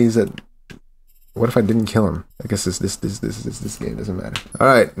different ways that... What if I didn't kill him? I guess this game doesn't matter. All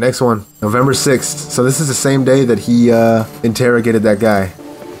right, next one. November 6th. So this is the same day that he interrogated that guy.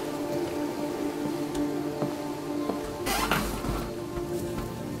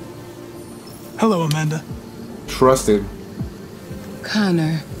 Hello, Amanda. Trusted.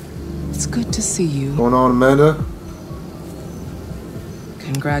 Connor, it's good to see you. What's going on, Amanda?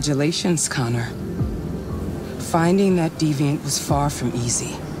 Congratulations, Connor. Finding that deviant was far from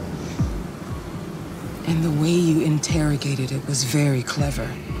easy. And the way you interrogated it was very clever.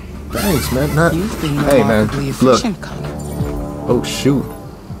 Thanks, man. You've been hey, man. Efficient, Look. Connor. Oh, shoot.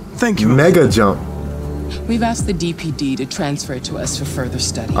 Thank you. Mega jump. We've asked the DPD to transfer it to us for further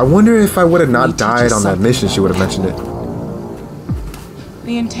study. I wonder if I would have not died on that mission, she would have mentioned it.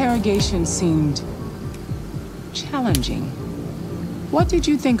 The interrogation seemed challenging. What did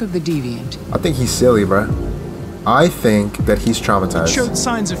you think of the deviant? I think he's silly, bruh. I think that he's traumatized. It showed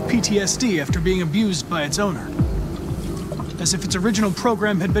signs of PTSD after being abused by its owner. As if its original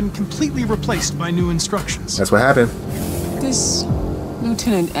program had been completely replaced by new instructions. That's what happened. This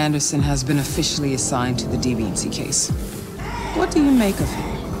Lieutenant Anderson has been officially assigned to the deviancy case. What do you make of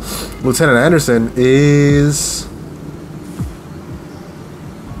him? Lieutenant Anderson is...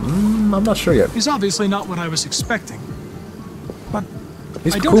 I'm not sure yet. He's obviously not what I was expecting. But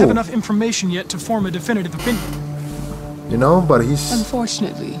he's I don't have enough information yet to form a definitive opinion. You know, but he's...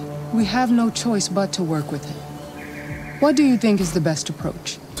 Unfortunately, we have no choice but to work with him. What do you think is the best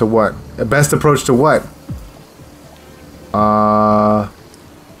approach? To what? The best approach to what?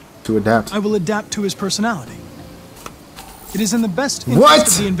 To adapt. I will adapt to his personality. It is in the best What?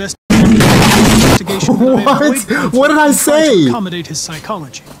 interest of the investigation that I avoid conflict What did I and try say? to accommodate his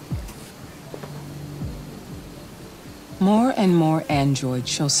psychology. More and more androids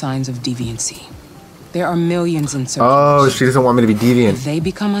show signs of deviancy. There are millions in circulation. Oh, she doesn't want me to be deviant. If they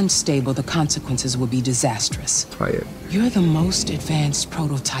become unstable, the consequences will be disastrous. Try it. You're the most advanced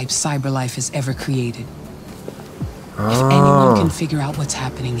prototype cyberlife has ever created. Oh. If anyone can figure out what's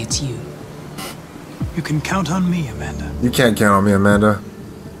happening, it's you. You can count on me, Amanda. You can't count on me, Amanda.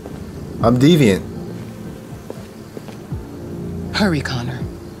 I'm deviant. Hurry, Connor.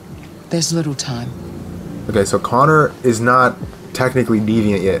 There's little time. Okay, so Connor is not technically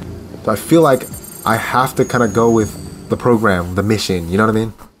deviant yet. So I feel like I have to kind of go with the program, the mission, you know what I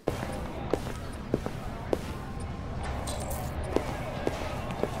mean?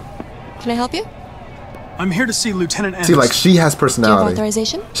 Can I help you? I'm here to see Lieutenant Anderson. See, like, she has personality. Do you have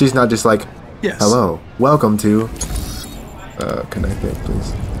authorization? She's not just like, yes. Hello, welcome to... connect it,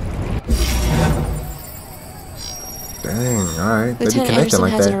 please. Dang, alright. Lieutenant Anderson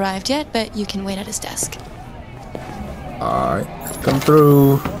hasn't arrived yet, but you can wait at his desk. Alright, come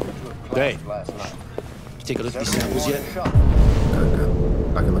through. Hey, take a look at these samples yet?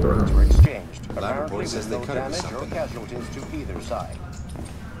 I can look around. Laboratory says they cut it something.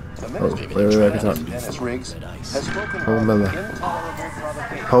 Oh, wait, I can talk. Poe Miller.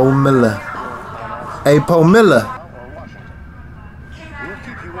 Poe Miller. Hey, Poe Miller.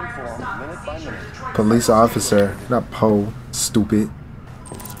 Police officer. Not Poe. Stupid.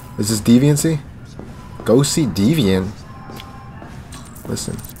 Is this deviancy? Go see Deviant.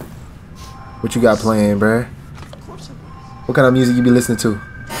 Listen. What you got playing, bruh? What kind of music you be listening to?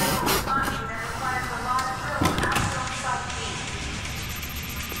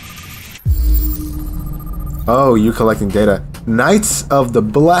 Oh, you're collecting data. Knights of the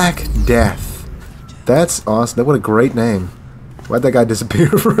Black Death. That's awesome. What a great name. Why'd that guy disappear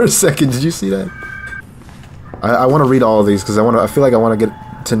for a second? Did you see that? I want to read all of these because I feel like I want to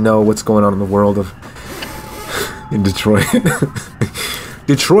get to know what's going on in the world of in Detroit.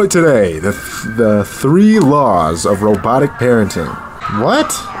 Detroit today. The 3 laws of robotic parenting.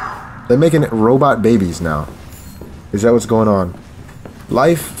 What? They're making robot babies now. Is that what's going on?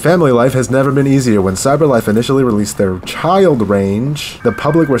 Family life has never been easier. When CyberLife initially released their child range, the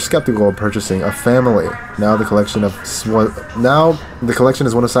public were skeptical of purchasing a family. Now the collection is one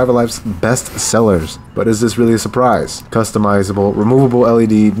of CyberLife's best sellers. But is this really a surprise? Customizable, removable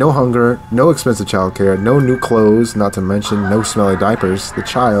LED, no hunger, no expensive childcare, no new clothes, not to mention no smelly diapers. The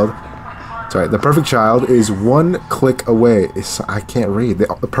perfect child is one click away. I can't read.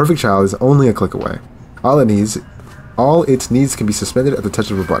 The perfect child is only a click away. All it needs can be suspended at the touch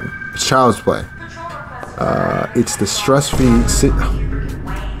of a button. It's child's play. It's the stress-free...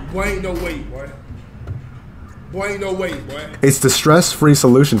 Boy, ain't no way, boy. Boy, ain't no way, boy. It's the stress-free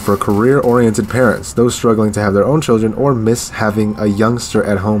solution for career-oriented parents, those struggling to have their own children or miss having a youngster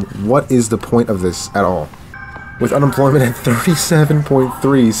at home. What is the point of this at all? With unemployment at 37.3,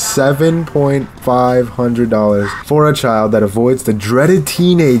 $7,500 for a child that avoids the dreaded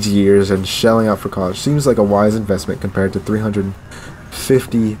teenage years and shelling out for college seems like a wise investment compared to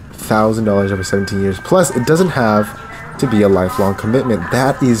 $350,000 over 17 years. Plus, it doesn't have to be a lifelong commitment.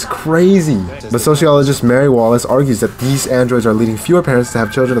 That is crazy. But sociologist Mary Wallace argues that these androids are leading fewer parents to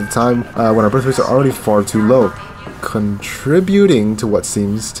have children at the time when our birth rates are already far too low, contributing to what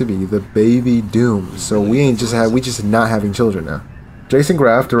seems to be the baby doom. So we just not having children now. Jason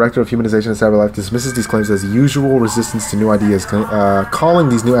Graff, director of humanization at CyberLife, dismisses these claims as usual resistance to new ideas, calling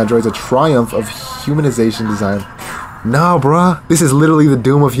these new androids a triumph of humanization design. Nah, bruh, this is literally the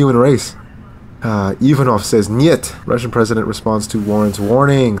doom of human race. Ivanov says, "Niet." Russian president responds to Warren's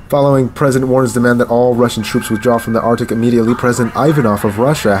warning. Following President Warren's demand that all Russian troops withdraw from the Arctic immediately, President Ivanov of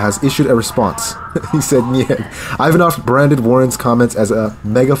Russia has issued a response. He said, "Niet." Ivanov branded Warren's comments as a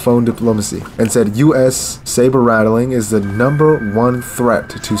megaphone diplomacy and said U.S. saber-rattling is the #1 threat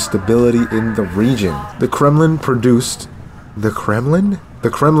to stability in the region. The Kremlin produced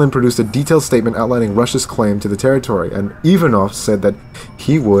a detailed statement outlining Russia's claim to the territory, and Ivanov said that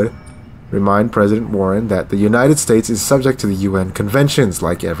he would remind President Warren that the United States is subject to the UN conventions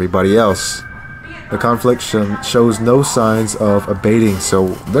like everybody else. The conflict shows no signs of abating,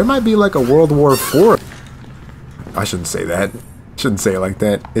 so there might be like a World War IV. I shouldn't say that. Shouldn't say it like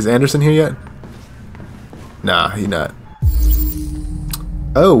that. Is Anderson here yet? Nah, he not.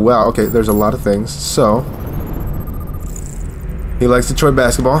 Oh, wow, okay, there's a lot of things. So, he likes Detroit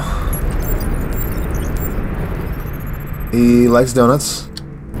basketball. He likes donuts.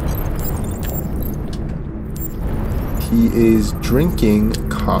 He is drinking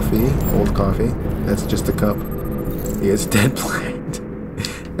coffee, old coffee. That's just a cup. He has a dead plant.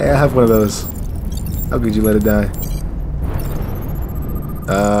 Hey, I have one of those. How could you let it die?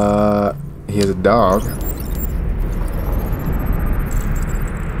 He has a dog.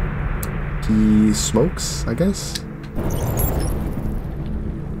 He smokes, I guess.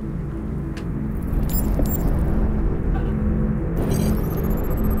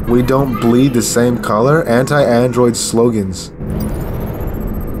 We don't bleed the same color. Anti-android slogans.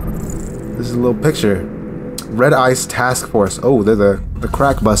 This is a little picture. Red Ice Task Force. Oh, they're the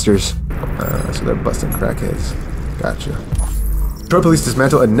crack busters. So they're busting crackheads. Gotcha. Detroit police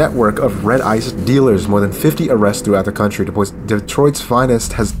dismantle a network of red ice dealers. More than 50 arrests throughout the country. Detroit's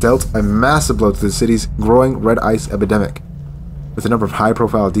finest has dealt a massive blow to the city's growing red ice epidemic, with a number of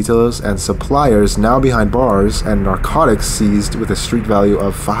high-profile detailers and suppliers now behind bars and narcotics seized with a street value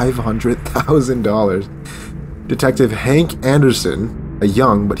of $500,000. Detective Hank Anderson, a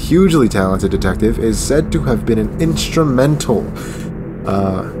young but hugely talented detective, is said to have been instrumental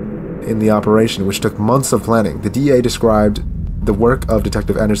in the operation, which took months of planning. The DA described the work of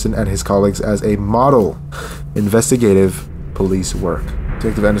Detective Anderson and his colleagues as a model investigative police work.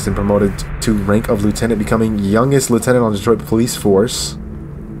 Detective Anderson promoted to rank of lieutenant, becoming youngest lieutenant on the Detroit police force.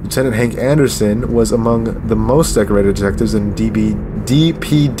 Lieutenant Hank Anderson was among the most decorated detectives in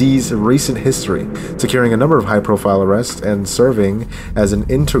DPD's recent history, securing a number of high-profile arrests and serving as an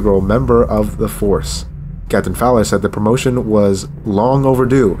integral member of the force. Captain Fowler said the promotion was long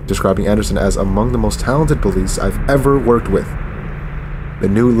overdue, describing Anderson as among the most talented police I've ever worked with. The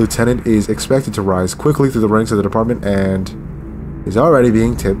new lieutenant is expected to rise quickly through the ranks of the department and is already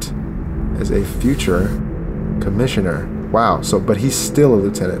being tipped as a future commissioner. Wow, but he's still a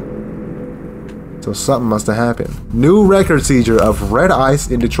lieutenant. So something must have happened. New record seizure of red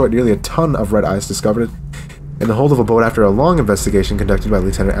ice in Detroit. Nearly a ton of red ice discovered in the hold of a boat after a long investigation conducted by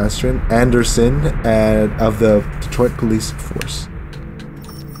Lieutenant Anderson of the Detroit Police Force.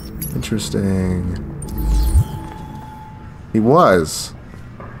 Interesting. He was.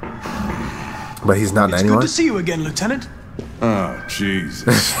 But he's not It's anymore. good to see you again, Lieutenant. Oh,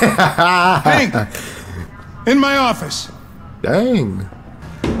 Jesus. Hank! In my office. Dang.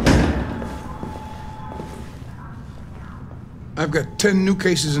 I've got 10 new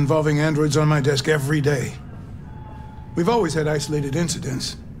cases involving androids on my desk every day. We've always had isolated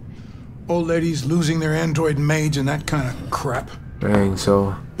incidents. Old ladies losing their android maids and that kind of crap. Dang,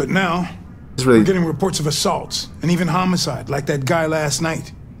 so... But now, we're getting reports of assaults and even homicide, like that guy last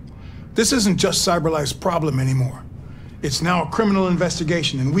night. This isn't just CyberLife's problem anymore. It's now a criminal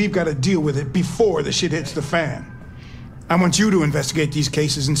investigation, and we've got to deal with it before the shit hits the fan. I want you to investigate these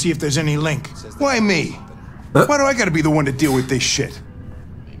cases and see if there's any link. Why me? Why do I gotta be the one to deal with this shit?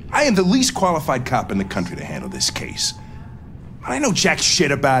 I am the least qualified cop in the country to handle this case. I know jack shit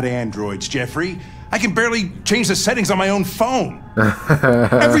about androids, Jeffrey. I can barely change the settings on my own phone.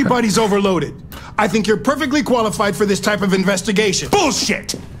 Everybody's overloaded. I think you're perfectly qualified for this type of investigation.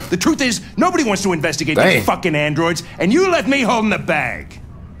 Bullshit! The truth is, nobody wants to investigate these fucking androids, and you left me holding the bag.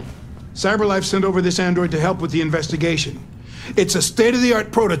 CyberLife sent over this android to help with the investigation. It's a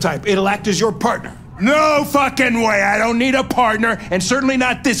state-of-the-art prototype. It'll act as your partner. No fucking way! I don't need a partner, and certainly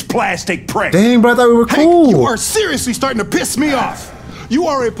not this plastic prick. Dang, bro, I thought we were cool. Hey, you are seriously starting to piss me off. You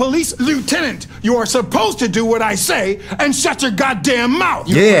are a police lieutenant. You are supposed to do what I say and shut your goddamn mouth.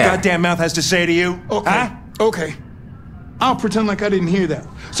 You know what your goddamn mouth has to say to you? Okay. Huh? Okay. I'll pretend like I didn't hear that,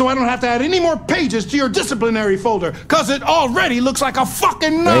 so I don't have to add any more pages to your disciplinary folder, cause it already looks like a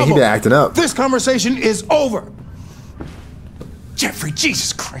fucking novel. Dang, he been acting up. This conversation is over. Jeffrey,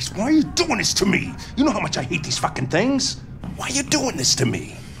 Jesus Christ, why are you doing this to me? You know how much I hate these fucking things. Why are you doing this to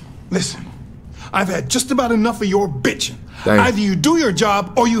me? Listen, I've had just about enough of your bitching. Dang. Either you do your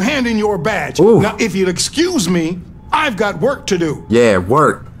job or you hand in your badge. Ooh. Now, if you'll excuse me, I've got work to do. Yeah,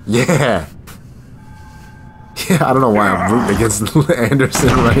 work. Yeah. Yeah, I don't know why I'm rooting against Anderson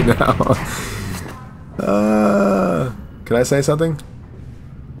right now. Can I say something?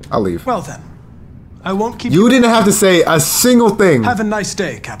 I'll leave. Well then, I won't keep you. Didn't have to say a single thing. Have a nice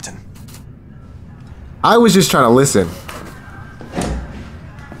day, Captain. I was just trying to listen.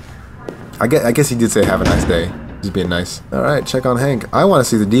 I guess he did say have a nice day. He's being nice. All right, check on Hank. I want to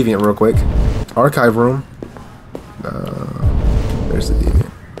see the Deviant real quick. Archive room. There's the Deviant.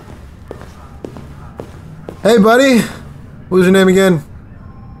 Hey, buddy. What was your name again?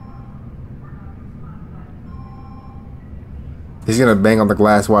 He's gonna bang on the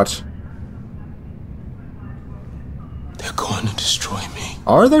glass. Watch. They're going to destroy me.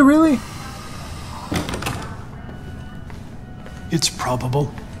 Are they really? It's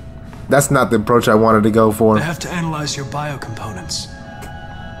probable. That's not the approach I wanted to go for. They have to analyze your biocomponents.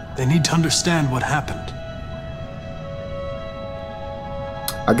 They need to understand what happened.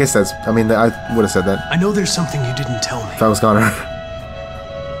 I guess that's... I mean, I would have said that. I know there's something you didn't tell me. If I was Connor.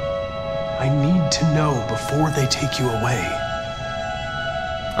 I need to know before they take you away.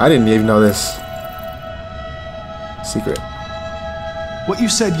 I didn't even know this. Secret. What you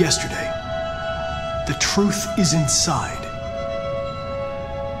said yesterday. The truth is inside.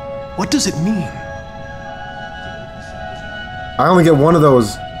 What does it mean? I only get one of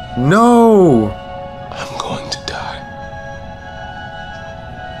those. No! I'm going to die.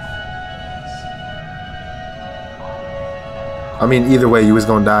 I mean, either way, you was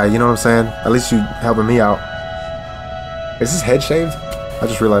gonna die. You know what I'm saying? At least you helping me out. Is his head shaved? I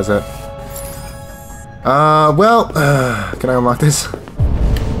just realized that. Well, can I unlock this?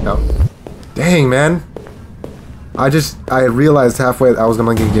 No. Dang, man. I realized halfway I was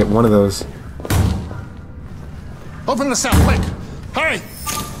gonna get one of those. Open the cell, quick! Hurry!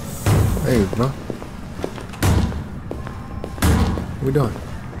 Hey, bro. What are we doing?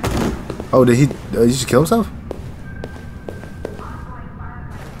 Oh, did he just kill himself?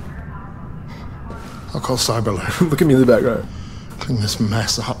 I'll call CyberLife. Look at me in the background. Clean this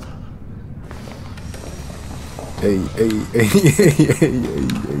mess up. Hey.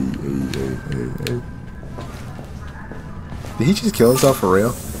 Did he just kill himself for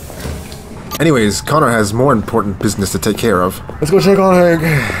real? Anyways, Connor has more important business to take care of. Let's go check on Hank.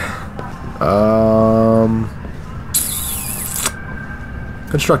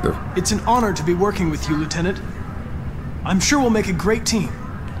 Constructive. It's an honor to be working with you, Lieutenant. I'm sure we'll make a great team.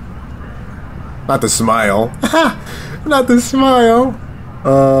 Not the smile. Not the smile.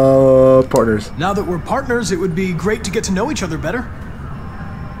 Partners. Now that we're partners, it would be great to get to know each other better.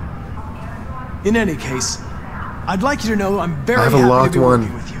 In any case, I'd like you to know I'm very happy to be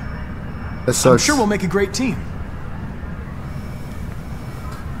working with you. That sucks. I'm sure we'll make a great team.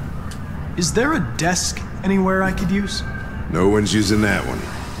 Is there a desk anywhere I could use? No one's using that one.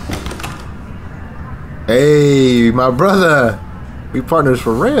 Hey, my brother. We partners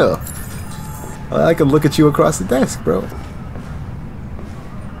for real. I can look at you across the desk, bro.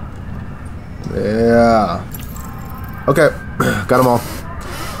 Yeah. Okay, got them all.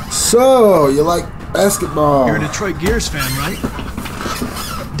 So, you like basketball? You're a Detroit Gears fan, right?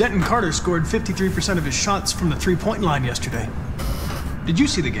 Denton Carter scored 53% of his shots from the three-point line yesterday. Did you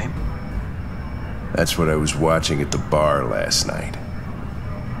see the game? That's what I was watching at the bar last night.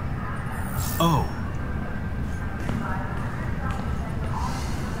 Oh.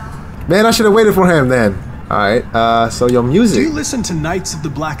 Man, I should have waited for him then. Alright, so your music. Do you listen to Knights of the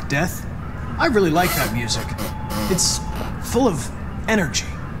Black Death? I really like that music. It's full of energy.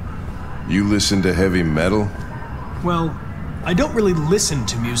 You listen to heavy metal? Well, I don't really listen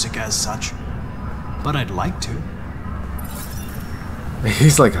to music as such, but I'd like to.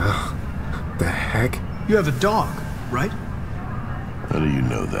 He's like, oh, the heck? You have a dog, right? How do you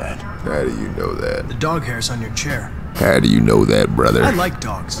know that? How do you know that? The dog hair's on your chair. How do you know that, brother? I like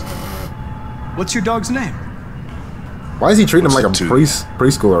dogs. What's your dog's name? Why is he treating him like a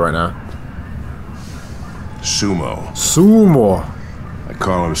preschooler right now? Sumo. Sumo. I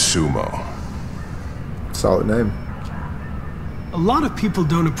call him Sumo. Solid name. A lot of people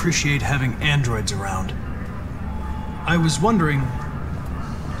don't appreciate having androids around. I was wondering,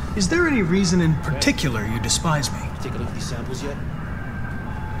 is there any reason in particular you despise me? Take a look at these samples yet?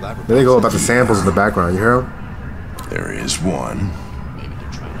 There they go about the samples in the background. You hear them? There is one. Maybe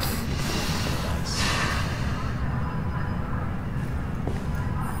they're trying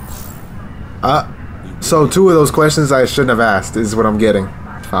to... So 2 of those questions I shouldn't have asked is what I'm getting,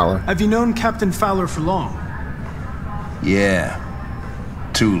 Fowler. Have you known Captain Fowler for long? Yeah.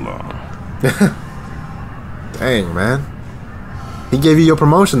 Too long. Dang, man. He gave you your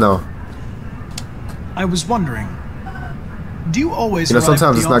promotion, though. I was wondering, do you always You know,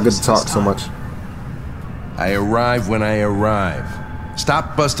 sometimes it's not good to office talk this so time? much. I arrive when I arrive.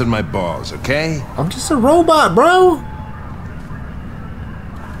 Stop busting my balls, okay? I'm just a robot, bro.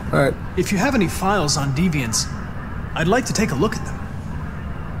 Alright. If you have any files on Deviants, I'd like to take a look at them.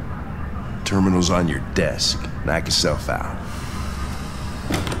 Terminal's on your desk. Knock yourself out.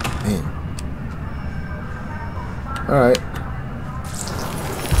 Man. Alright.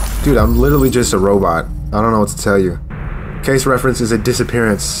 Dude, I'm literally just a robot. I don't know what to tell you. Case reference is a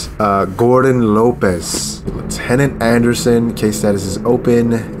disappearance. Gordon Lopez. Lieutenant Anderson. Case status is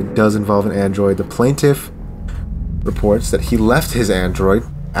open. It does involve an android. The plaintiff reports that he left his android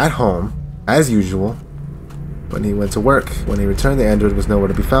at home, as usual, when he went to work. When he returned, the android was nowhere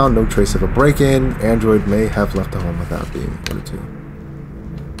to be found. No trace of a break-in. Android may have left the home without being ordered to.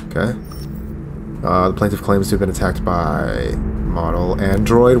 Okay. The plaintiff claims to have been attacked by model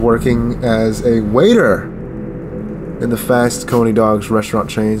android working as a waiter in the Fast Coney Dogs restaurant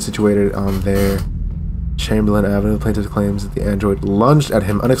chain situated on their Chamberlain Avenue. The plaintiff claims that the android lunged at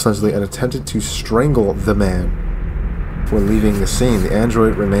him unexpectedly and attempted to strangle the man before leaving the scene. The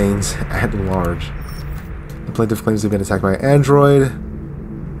android remains at large. The plaintiff claims to have been attacked by an android,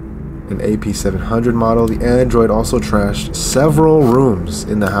 an AP700 model. The android also trashed several rooms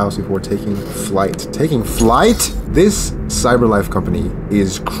in the house before taking flight. Taking flight? This CyberLife company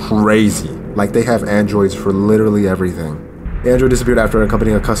is crazy. Like, they have androids for literally everything. The android disappeared after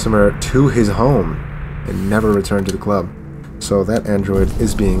accompanying a customer to his home and never returned to the club. So that android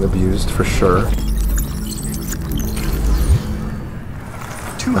is being abused for sure.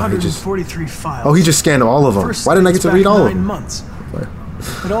 243 files. Oh, he just scanned all of them. First Why didn't I get to read all of them? 9 months.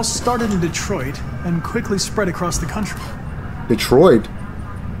 It all started in Detroit and quickly spread across the country. Detroit?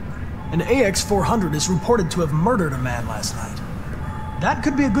 An AX-400 is reported to have murdered a man last night. That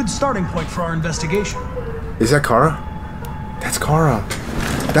could be a good starting point for our investigation. Is that Kara? That's Kara.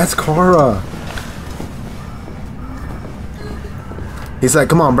 That's Kara. He's like,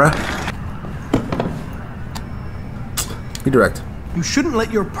 come on, bruh. Be direct. You shouldn't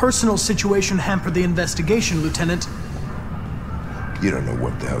let your personal situation hamper the investigation, Lieutenant. You don't know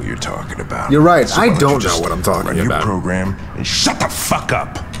what the hell you're talking about. You're right. So I why don't you know what I'm talking run about. Your program and shut the fuck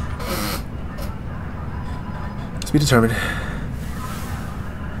up. To be determined.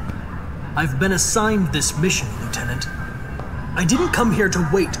 I've been assigned this mission, Lieutenant. I didn't come here to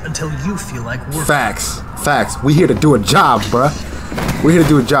wait until you feel like working. Facts. Facts. We here to do a job, bruh. We're here to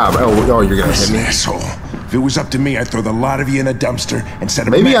do a job. Oh, you're gonna hit me. Asshole. If it was up to me, I'd throw the lot of you in a dumpster and set a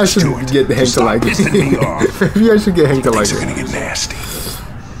Maybe I match should to it. get Hank to like it. Me off. Maybe I should get Hank to like Things are it. gonna get nasty.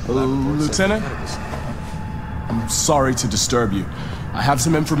 Lieutenant? I'm sorry to disturb you, I have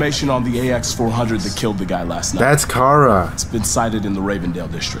some information on the AX-400 that killed the guy last night. That's Kara. It's been sighted in the Ravendale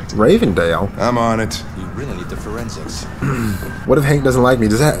district. Ravendale? I'm on it. You really need the forensics. What if Hank doesn't like me?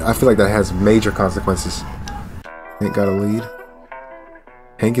 Does that? I feel like that has major consequences. Hank got a lead.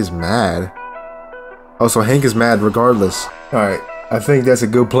 Hank is mad. Oh, so Hank is mad regardless. All right, I think that's a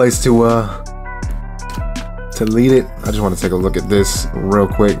good place to lead it. I just want to take a look at this real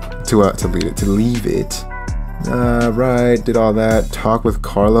quick to leave it. Right, did all that. Talk with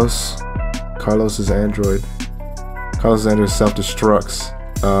Carlos. Carlos is android. Carlos' android self-destructs.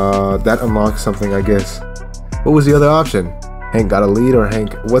 That unlocks something, I guess. What was the other option? Hank got a lead, or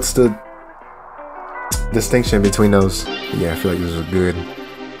Hank? What's the distinction between those? Yeah, I feel like this was a good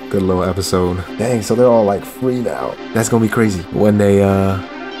little episode. Dang, so they're all like free now. That's gonna be crazy when they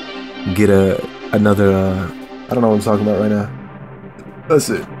get another I don't know what I'm talking about right now. That's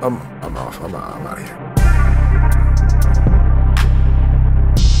it. I'm off. I'm out of here.